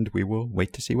and we will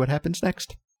wait to see what happens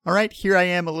next. All right, here I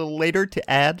am a little later to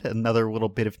add another little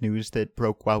bit of news that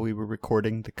broke while we were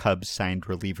recording. The Cubs signed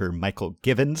reliever Michael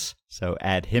Givens, so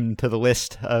add him to the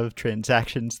list of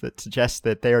transactions that suggest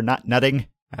that they are not nutting,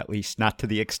 at least not to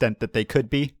the extent that they could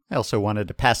be. I also wanted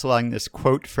to pass along this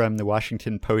quote from the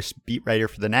Washington Post beat writer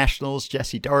for the Nationals,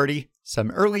 Jesse Doherty. Some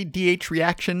early DH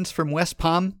reactions from West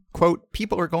Palm. Quote,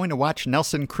 people are going to watch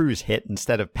Nelson Cruz hit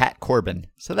instead of Pat Corbin,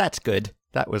 so that's good.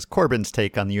 That was Corbin's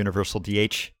take on the universal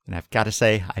DH, and I've got to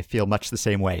say, I feel much the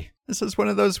same way. This is one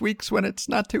of those weeks when it's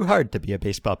not too hard to be a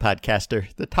baseball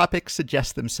podcaster. The topics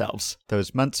suggest themselves.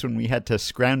 Those months when we had to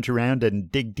scrounge around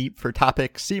and dig deep for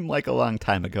topics seem like a long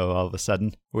time ago all of a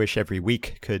sudden. I wish every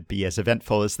week could be as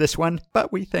eventful as this one,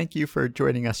 but we thank you for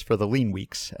joining us for the lean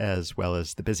weeks as well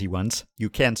as the busy ones. You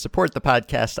can support the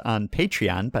podcast on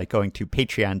Patreon by going to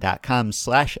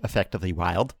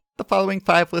patreon.com/effectivelywild. The following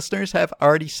 5 listeners have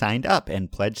already signed up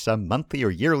and pledged some monthly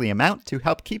or yearly amount to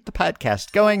help keep the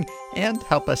podcast going and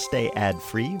help us stay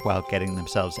ad-free while getting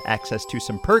themselves access to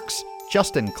some perks.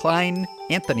 Justin Klein,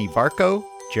 Anthony Varco,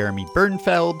 Jeremy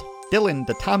Bernfeld, Dylan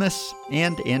DeThomas,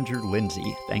 and Andrew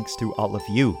Lindsay. Thanks to all of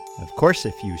you. Of course,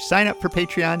 if you sign up for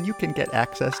Patreon, you can get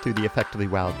access to the Effectively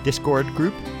Wild Discord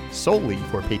group solely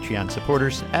for Patreon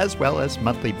supporters, as well as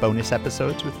monthly bonus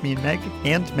episodes with me and Meg,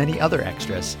 and many other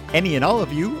extras. Any and all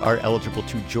of you are eligible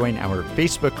to join our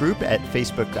Facebook group at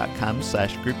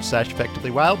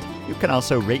facebook.com/group/effectivelywild. You can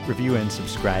also rate, review, and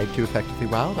subscribe to Effectively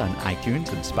Wild on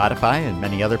iTunes and Spotify and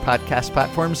many other podcast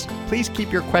platforms. Please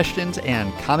keep your questions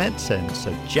and comments and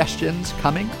suggestions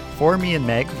coming for me and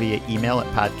Meg via email at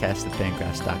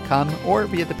podcast@fangraphs.com or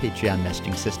via the Patreon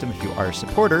messaging system if you are a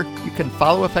supporter. You can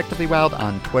follow Effectively Wild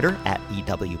on Twitter at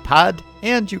EWPod,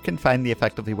 and you can find the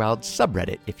Effectively Wild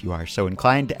subreddit if you are so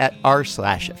inclined at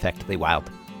r/effectivelywild.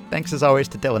 Thanks as always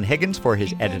to Dylan Higgins for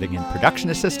his editing and production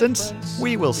assistance.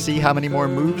 We will see how many more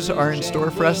moves are in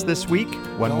store for us this week.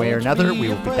 One way or another, we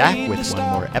will be back with one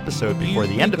more episode before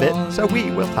the end of it, so we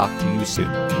will talk to you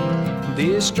soon.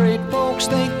 These straight folks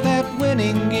think that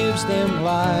winning gives them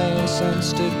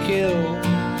license to kill.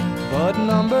 but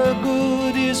number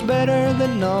good is better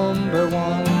than number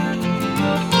one.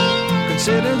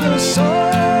 Consider the source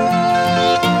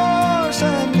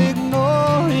and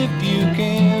ignore if you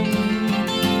can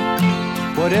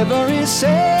whatever is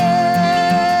said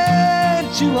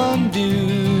to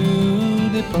undo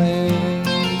the plan.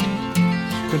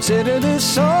 Consider the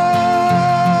source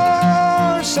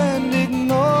and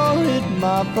ignore it,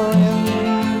 my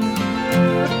friend.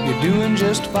 You're doing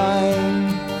just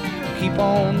fine. Keep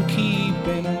on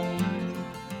keeping on.